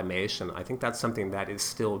and automation. I think that's something that is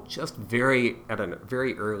still just at a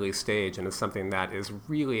very early stage, and is something that is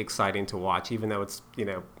really exciting to watch, even though it's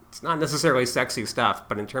not necessarily sexy stuff,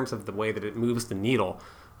 but in terms of the way that it moves the needle,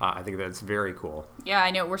 I think that's very cool. Yeah, I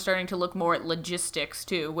know we're starting to look more at logistics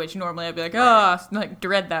too, which normally I'd be like,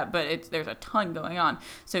 dread that, but there's a ton going on.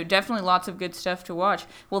 So definitely lots of good stuff to watch.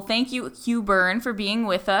 Well, thank you, Hugh Byrne, for being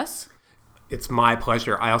with us. It's my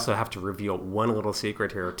pleasure. I also have to reveal one little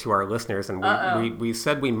secret here to our listeners, and we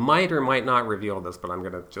said we might or might not reveal this, but I'm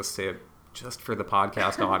going to just say it just for the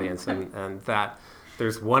podcast audience, and that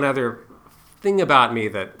there's one other thing about me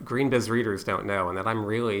that GreenBiz readers don't know, and that I'm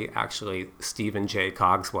really actually Stephen J.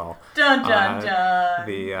 Cogswell. Dun, dun,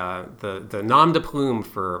 dun. The nom de plume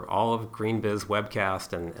for all of GreenBiz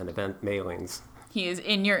webcast and event mailings. He is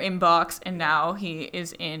in your inbox, and now he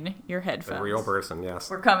is in your headphones. A real person,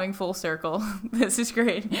 yes. We're coming full circle. This is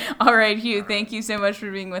great. All right, Hugh, thank you so much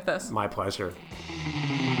for being with us. My pleasure.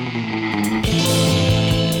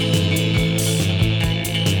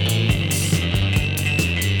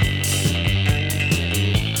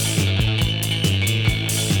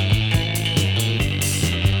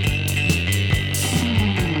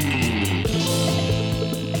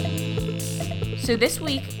 So this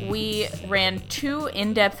week, we ran 2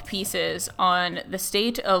 in-depth pieces on the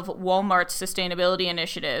state of Walmart's sustainability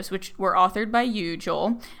initiatives, which were authored by you,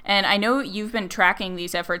 Joel. And I know you've been tracking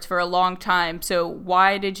these efforts for a long time, so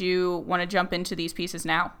why did you want to jump into these pieces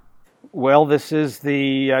now? Well, this is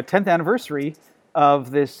the 10th anniversary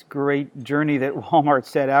of this great journey that Walmart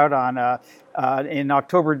set out on. In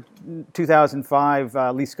October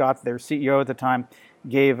 2005, Lee Scott, their CEO at the time,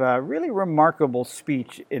 gave a really remarkable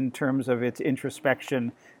speech in terms of its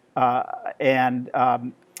introspection and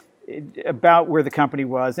about where the company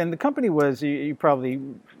was. And the company was, you probably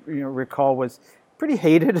recall, was pretty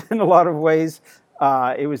hated in a lot of ways.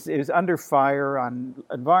 It was under fire on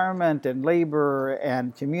environment and labor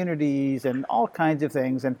and communities and all kinds of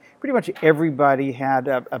things. And pretty much everybody had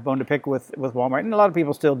a bone to pick with Walmart. And a lot of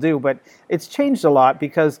people still do. But it's changed a lot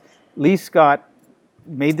because Lee Scott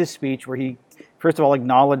made this speech where he, first of all,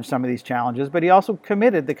 acknowledged some of these challenges, but he also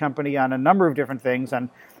committed the company on a number of different things, on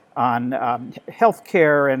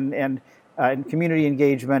healthcare and community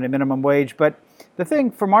engagement and minimum wage. But the thing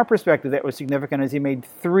from our perspective that was significant is he made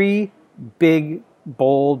 3 big,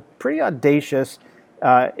 bold, pretty audacious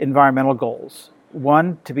environmental goals.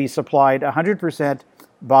 1, to be supplied 100%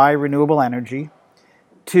 by renewable energy.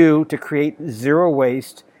 2, to create zero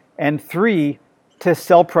waste. And 3, to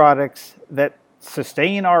sell products that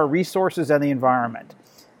sustain our resources and the environment.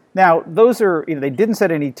 Now, those are, they didn't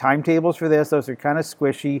set any timetables for this. Those are kind of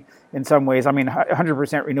squishy in some ways. I mean, 100%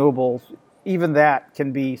 renewables, even that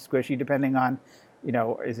can be squishy depending on,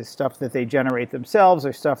 is it stuff that they generate themselves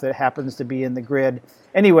or stuff that happens to be in the grid.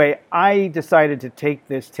 Anyway, I decided to take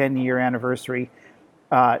this 10-year anniversary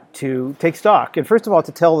to take stock. And first of all,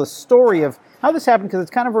 to tell the story of how this happened, because it's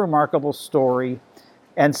kind of a remarkable story.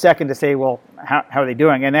 And second, to say, well, how are they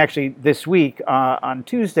doing? And actually, this week, on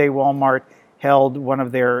Tuesday, Walmart held one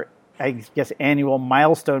of their, I guess, annual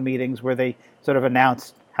milestone meetings where they sort of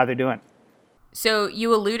announced how they're doing. So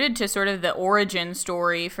you alluded to sort of the origin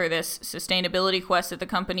story for this sustainability quest that the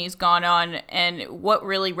company's gone on, and what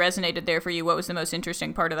really resonated there for you? What was the most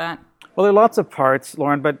interesting part of that? Well, there are lots of parts,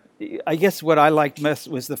 Lauren, but I guess what I liked most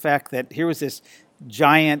was the fact that here was this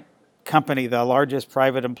giant company, the largest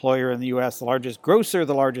private employer in the U.S., the largest grocer,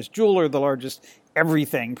 the largest jeweler, the largest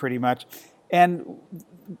everything pretty much. And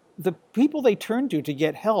the people they turned to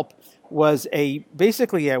get help was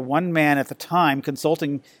basically a one-man at the time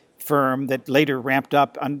consulting firm that later ramped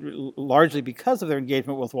up largely because of their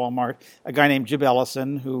engagement with Walmart, a guy named Jib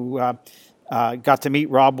Ellison, who got to meet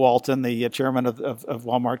Rob Walton, the chairman of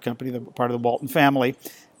Walmart Company, the part of the Walton family.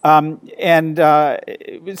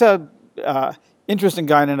 It was a interesting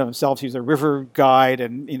guy in and of himself. He was a river guide,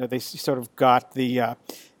 and they sort of got the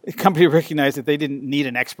company recognized that they didn't need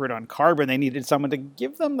an expert on carbon. They needed someone to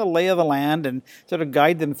give them the lay of the land and sort of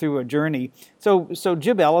guide them through a journey. So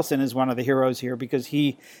Jib Ellison is one of the heroes here because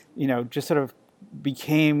he, just sort of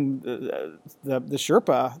became the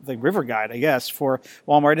Sherpa, the river guide, I guess, for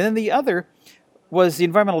Walmart. And then the other was the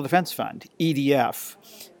Environmental Defense Fund, EDF.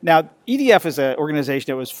 Now, EDF is an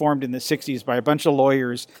organization that was formed in the 60s by a bunch of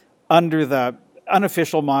lawyers under the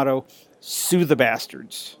unofficial motto, sue the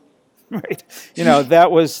bastards. Right?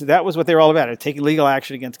 That was what they were all about, taking legal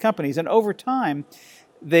action against companies. And over time,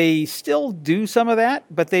 they still do some of that,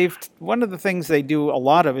 but one of the things they do a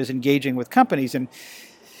lot of is engaging with companies. And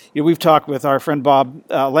we've talked with our friend Bob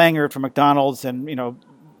Langert from McDonald's, and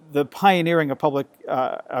the pioneering of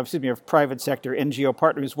private sector NGO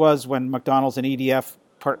partners was when McDonald's and EDF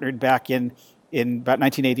partnered back in about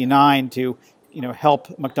 1989 to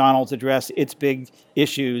help McDonald's address its big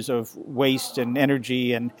issues of waste and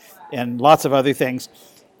energy and lots of other things.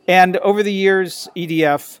 And over the years,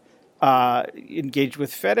 EDF engaged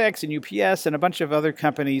with FedEx and UPS and a bunch of other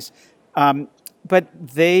companies, but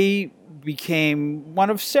they became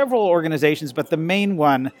one of several organizations, but the main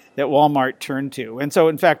one that Walmart turned to. And so,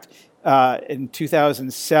 in fact, in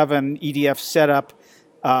 2007, EDF set up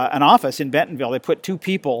an office in Bentonville. They put 2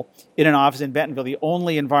 people in an office in Bentonville, the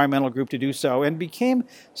only environmental group to do so, and became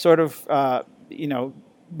sort of,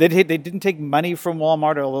 they didn't take money from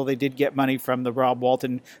Walmart, although they did get money from the Rob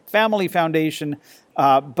Walton Family Foundation.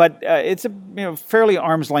 But it's a fairly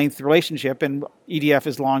arm's length relationship, and EDF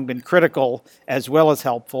has long been critical as well as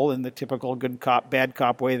helpful in the typical good cop, bad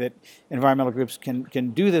cop way that environmental groups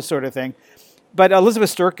can do this sort of thing. But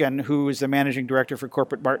Elizabeth Sturkin, who is the managing director for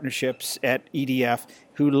corporate partnerships at EDF,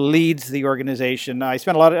 who leads the organization,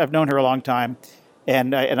 I've known her a long time,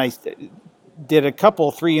 and I did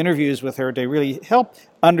 3 interviews with her to really help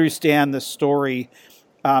understand the story.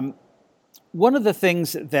 One of the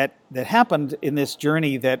things that happened in this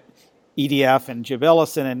journey that EDF and Jim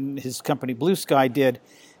Ellison and his company Blue Sky did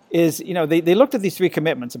is, they looked at these 3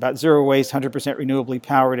 commitments about zero waste, 100% renewably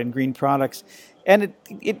powered, and green products. And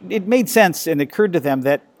it made sense, and it occurred to them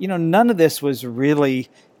that, none of this was really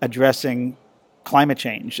addressing climate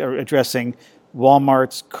change or addressing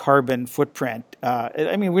Walmart's carbon footprint.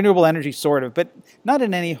 Renewable energy sort of, but not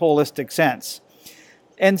in any holistic sense.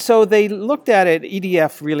 And so they looked at it,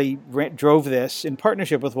 EDF really drove this in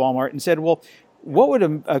partnership with Walmart and said, well, what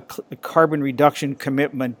would a carbon reduction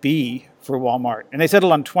commitment be for Walmart? And they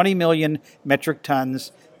settled on 20 million metric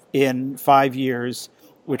tons in 5 years,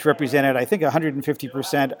 which represented, I think,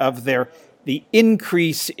 150% of the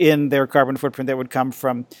increase in their carbon footprint that would come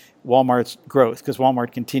from Walmart's growth, because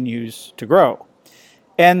Walmart continues to grow.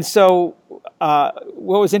 And so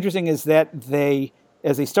what was interesting is that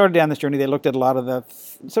as they started down this journey, they looked at a lot of the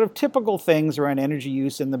sort of typical things around energy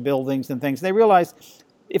use in the buildings and things. And they realized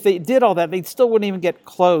if they did all that, they still wouldn't even get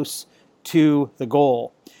close to the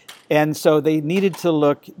goal. And so they needed to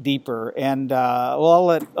look deeper. And I'll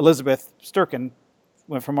let Elizabeth Sturkin,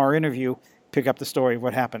 from our interview, pick up the story of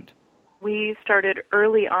what happened. We started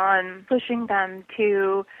early on pushing them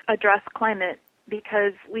to address climate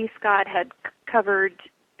because Lee Scott had covered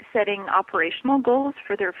setting operational goals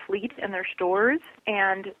for their fleet and their stores,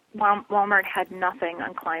 and Walmart had nothing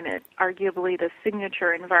on climate, arguably the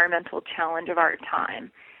signature environmental challenge of our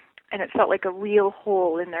time. And it felt like a real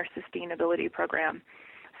hole in their sustainability program.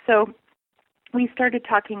 So we started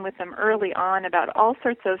talking with them early on about all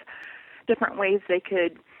sorts of different ways they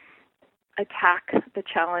could attack the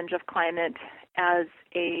challenge of climate as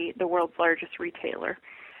the world's largest retailer.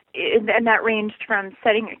 And that ranged from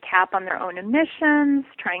setting a cap on their own emissions,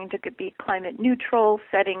 trying to be climate neutral,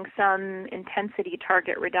 setting some intensity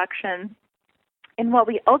target reduction. And what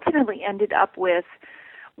we ultimately ended up with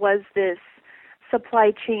was this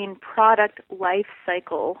supply chain product life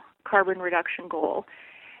cycle carbon reduction goal.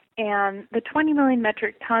 And the 20 million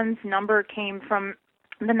metric tons number came from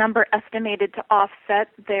the number estimated to offset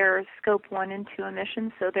their Scope 1 and 2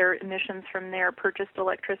 emissions, so their emissions from their purchased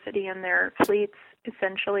electricity and their fleets,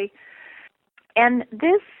 essentially. And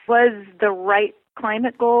this was the right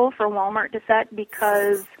climate goal for Walmart to set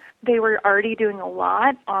because they were already doing a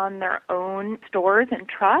lot on their own stores and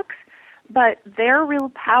trucks, but their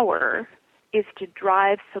real power is to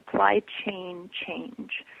drive supply chain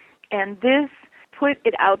change. And this put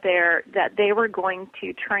it out there that they were going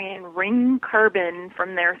to try and wring carbon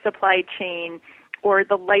from their supply chain or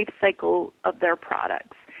the life cycle of their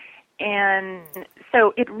products. And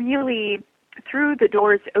so it really threw the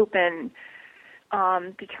doors open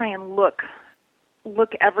to try and look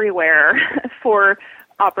everywhere for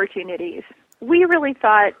opportunities. We really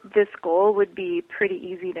thought this goal would be pretty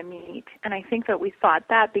easy to meet, and I think that we thought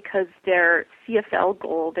that because their CFL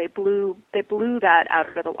goal, they blew that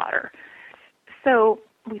out of the water. So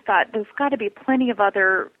we thought there's got to be plenty of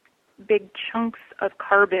other big chunks of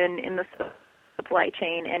carbon in the supply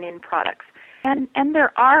chain and in products. And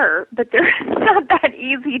there are, but they're not that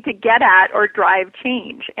easy to get at or drive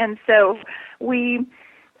change. And so we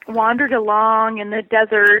wandered along in the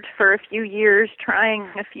desert for a few years trying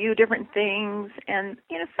a few different things, and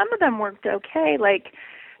some of them worked okay, like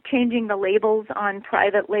changing the labels on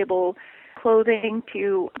private label clothing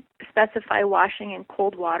to specify washing in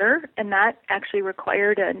cold water, and that actually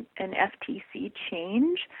required an FTC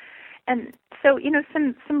change. And so,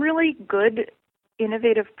 some really good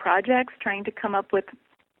innovative projects trying to come up with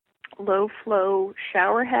low flow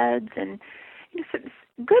shower heads and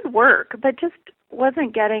good work, but just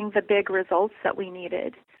wasn't getting the big results that we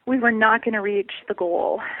needed. We were not going to reach the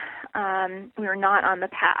goal. We were not on the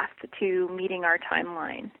path to meeting our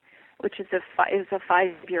timeline, which is a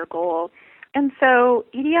 5-year goal. And so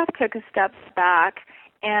EDF took a step back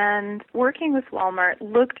and, working with Walmart,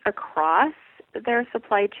 looked across their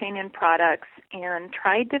supply chain and products and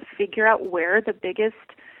tried to figure out where the biggest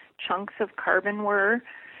chunks of carbon were,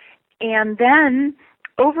 and then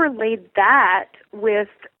overlaid that with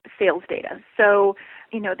sales data. So,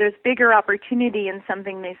 there's bigger opportunity in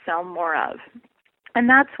something they sell more of. And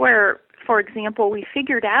that's where, for example, we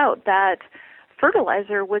figured out that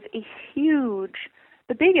fertilizer was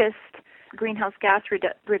the biggest greenhouse gas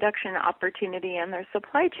reduction opportunity in their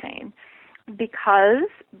supply chain, because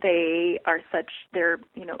they're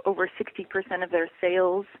over 60% of their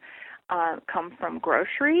sales come from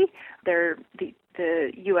grocery. They're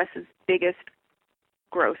the U.S.'s biggest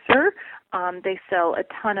grocer. They sell a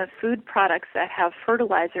ton of food products that have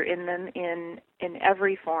fertilizer in them in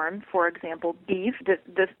every form. For example, beef.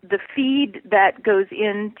 The feed that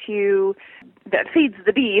feeds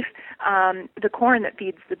the beef, the corn that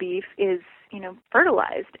feeds the beef is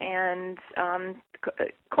fertilized, and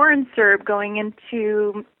corn syrup going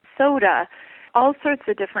into soda. All sorts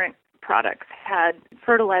of different products had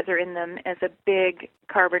fertilizer in them as a big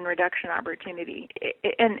carbon reduction opportunity.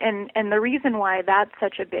 And the reason why that's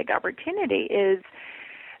such a big opportunity is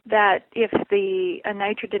that if the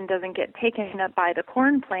nitrogen doesn't get taken up by the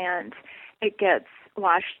corn plant, it gets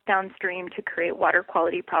washed downstream to create water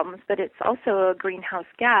quality problems, but it's also a greenhouse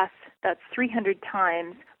gas that's 300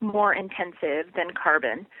 times more intensive than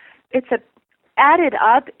carbon. It's added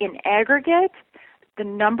up in aggregate, the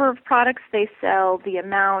number of products they sell, the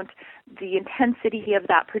amount, the intensity of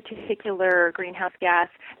that particular greenhouse gas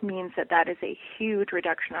means that is a huge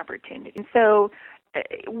reduction opportunity. And so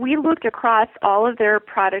we looked across all of their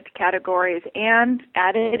product categories and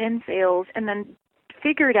added in sales, and then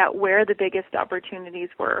figured out where the biggest opportunities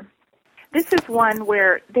were. This is one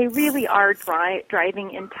where they really are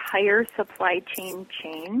driving entire supply chain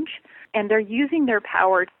change, and they're using their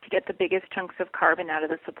power to get the biggest chunks of carbon out of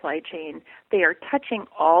the supply chain. They are touching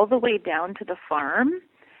all the way down to the farm,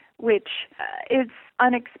 which is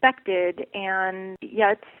unexpected and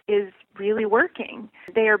yet is really working.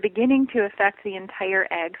 They are beginning to affect the entire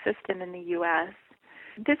ag system in the U.S.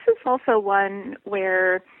 This is also one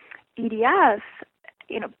where EDF,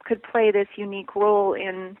 could play this unique role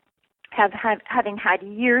in having had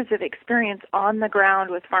years of experience on the ground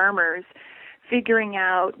with farmers, figuring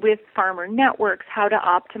out with farmer networks how to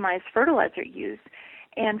optimize fertilizer use,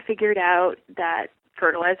 and figured out that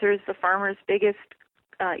fertilizer is the farmer's biggest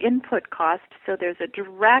input cost, so there's a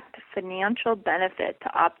direct financial benefit to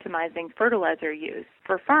optimizing fertilizer use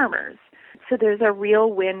for farmers. So there's a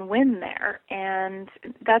real win-win there, and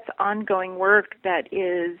that's ongoing work that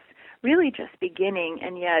is really just beginning,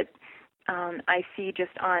 and yet I see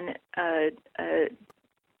just on a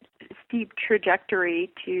steep trajectory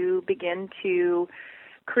to begin to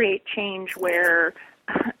create change where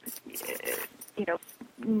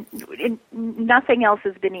nothing else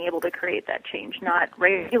has been able to create that change. Not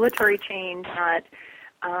regulatory change, not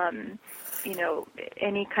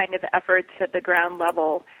any kind of efforts at the ground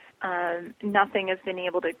level. Nothing has been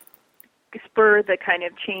able to spur the kind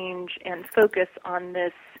of change and focus on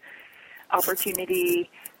this opportunity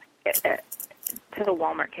till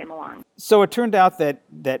Walmart came along. So it turned out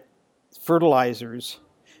that fertilizers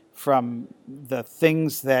from the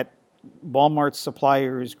things that Walmart's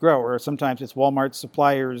suppliers grow, or sometimes it's Walmart's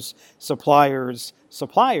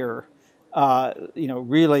supplier,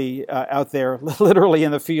 really out there, literally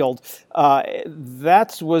in the field.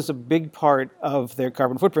 That was a big part of their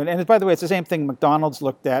carbon footprint. And by the way, it's the same thing McDonald's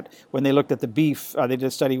looked at when they looked at the beef. They did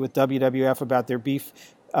a study with WWF about their beef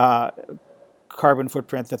carbon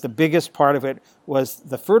footprint, that the biggest part of it was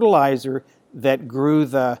the fertilizer that grew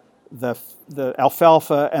the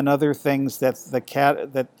alfalfa and other things that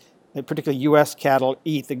particularly U.S. cattle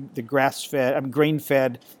eat, the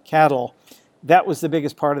grain-fed cattle. that was the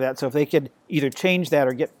biggest part of that. So if they could either change that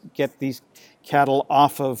or get these cattle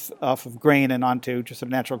off of grain and onto just a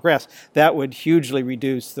natural grass, that would hugely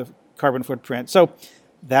reduce the carbon footprint. So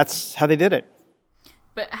that's how they did it.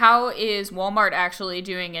 But how is Walmart actually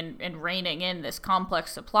doing in reining in this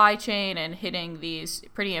complex supply chain and hitting these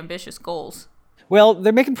pretty ambitious goals? Well,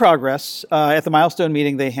 they're making progress. At the milestone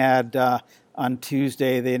meeting they had on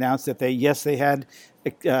Tuesday, they announced that they had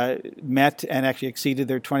met and actually exceeded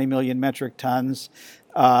their 20 million metric tons.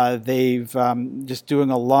 They've just doing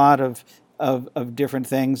a lot of different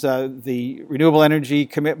things. The renewable energy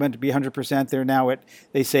commitment to be 100%, they're now at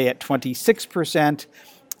 26%.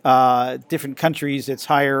 Different countries, it's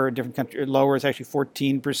higher. Different countries, lower. It's actually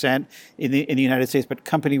 14% in the United States, but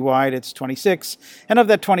company-wide, it's 26%. And of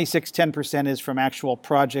that 26, 10% is from actual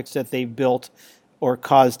projects that they've built or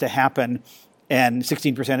caused to happen, and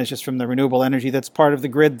 16% is just from the renewable energy that's part of the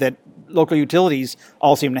grid that local utilities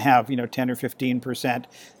all seem to have, 10 or 15%.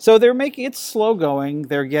 So they're making it slow going.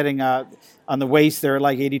 They're getting on the waste, they're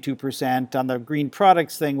like 82%. On the green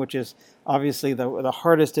products thing, which is obviously the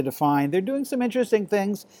hardest to define, they're doing some interesting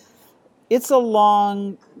things. It's a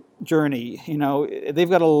long journey. They've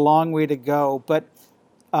got a long way to go. But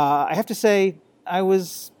I have to say, I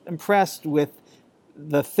was impressed with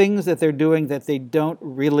the things that they're doing that they don't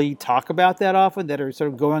really talk about that often, that are sort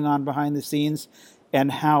of going on behind the scenes,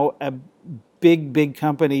 and how a big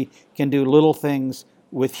company can do little things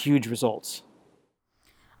with huge results.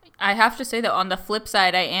 I have to say that on the flip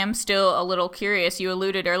side, I am still a little curious. You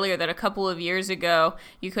alluded earlier that a couple of years ago,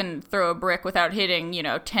 you couldn't throw a brick without hitting,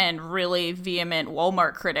 10 really vehement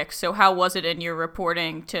Walmart critics. So how was it in your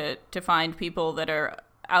reporting to find people that are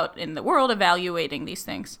out in the world evaluating these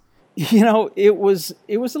things? It was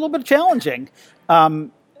a little bit challenging.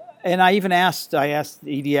 And I even asked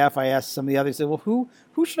EDF, I asked some of the others, I said, well, who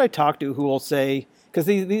should I talk to who will say, because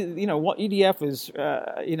EDF is,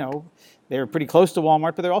 they're pretty close to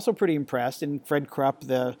Walmart, but they're also pretty impressed. And Fred Krupp,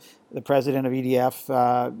 the president of EDF,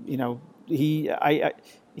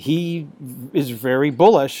 he is very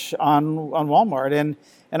bullish on Walmart. And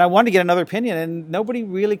I wanted to get another opinion, and nobody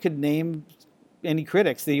really could name any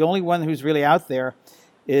critics. The only one who's really out there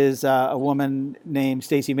is a woman named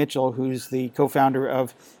Stacy Mitchell, who's the co-founder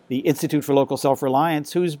of the Institute for Local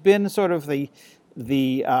Self-Reliance, who's been sort of the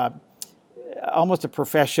almost a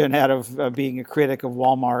profession out of being a critic of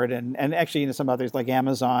Walmart and actually some others like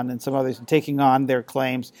Amazon and some others taking on their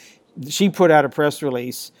claims. She put out a press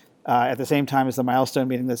release at the same time as the milestone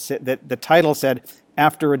meeting that the title said,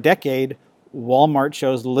 "After a decade, Walmart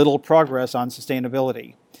shows little progress on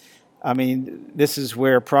sustainability." I mean, this is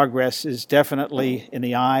where progress is definitely in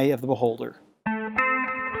the eye of the beholder.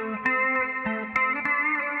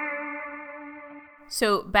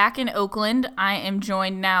 So back in Oakland, I am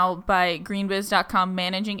joined now by GreenBiz.com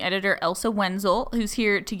managing editor Elsa Wenzel, who's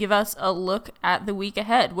here to give us a look at the week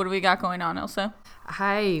ahead. What do we got going on, Elsa?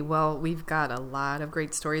 Hi. Well, we've got a lot of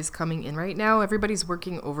great stories coming in right now. Everybody's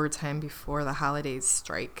working overtime before the holidays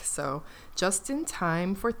strike. So just in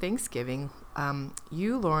time for Thanksgiving,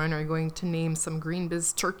 you, Lauren, are going to name some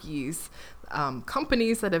GreenBiz turkeys,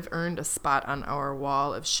 companies that have earned a spot on our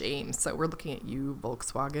wall of shame. So we're looking at you,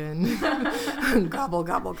 Volkswagen. Gobble,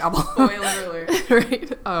 gobble, gobble. Spoiler alert.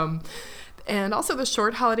 Right. And also the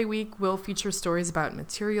short holiday week will feature stories about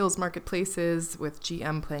materials marketplaces, with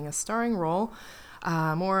GM playing a starring role.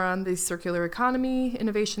 More on the circular economy,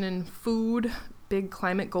 innovation in food, big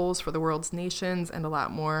climate goals for the world's nations, and a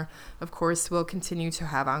lot more. Of course, we'll continue to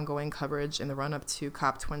have ongoing coverage in the run-up to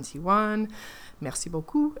COP21. Merci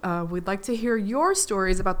beaucoup. We'd like to hear your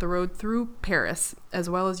stories about the road through Paris, as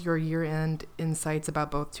well as your year-end insights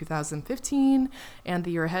about both 2015 and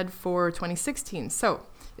the year ahead for 2016. So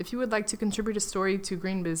if you would like to contribute a story to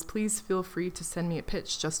GreenBiz, please feel free to send me a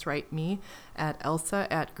pitch. Just write me at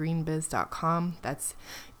elsa@greenbiz.com. That's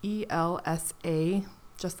ELSA,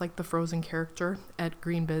 just like the Frozen character, at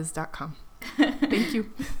greenbiz.com. Thank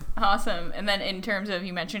you. Awesome. And then in terms of,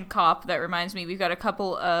 you mentioned COP, that reminds me, we've got a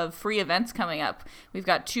couple of free events coming up. We've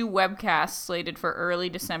got 2 webcasts slated for early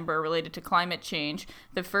December related to climate change.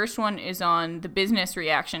 The first one is on the business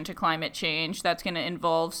reaction to climate change. That's going to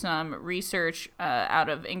involve some research out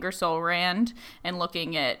of Ingersoll Rand and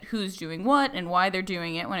looking at who's doing what and why they're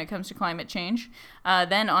doing it when it comes to climate change.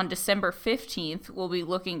 Then on December 15th, we'll be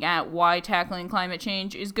looking at why tackling climate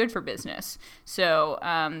change is good for business. So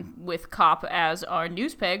with COP as our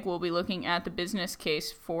news peg, we'll be looking at the business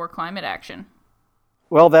case for climate action.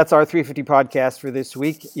 Well, that's our 350 podcast for this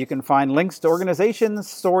week. You can find links to organizations,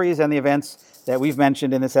 stories, and the events that we've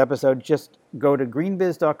mentioned in this episode. Just go to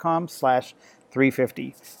greenbiz.com/350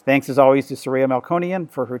 350. Thanks as always to Soraya Melkonian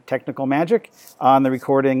for her technical magic on the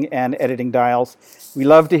recording and editing dials. We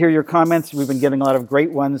love to hear your comments. We've been getting a lot of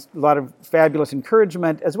great ones, a lot of fabulous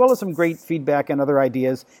encouragement, as well as some great feedback and other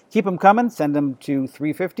ideas. Keep them coming. Send them to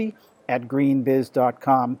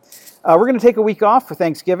 350@greenbiz.com. We're going to take a week off for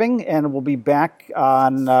Thanksgiving, and we'll be back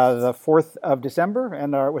on the 4th of December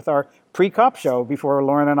and with our pre-COP show before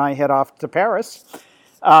Lauren and I head off to Paris.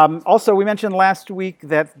 Also, we mentioned last week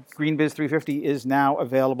that GreenBiz 350 is now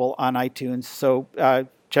available on iTunes. So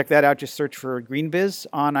check that out. Just search for GreenBiz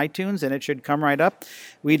on iTunes, and it should come right up.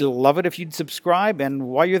 We'd love it if you'd subscribe. And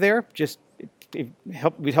while you're there,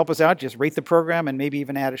 we'd help us out. Just rate the program and maybe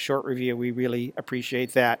even add a short review. We really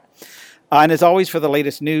appreciate that. And as always, for the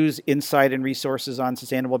latest news, insight, and resources on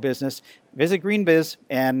sustainable business, visit GreenBiz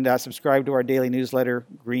and subscribe to our daily newsletter,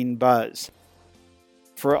 GreenBuzz.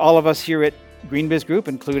 For all of us here at GreenBiz Group,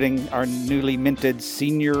 including our newly minted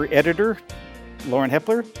senior editor, Lauren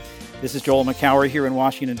Hepler, this is Joel McCower here in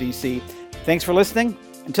Washington, D.C. Thanks for listening.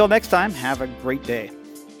 Until next time, have a great day.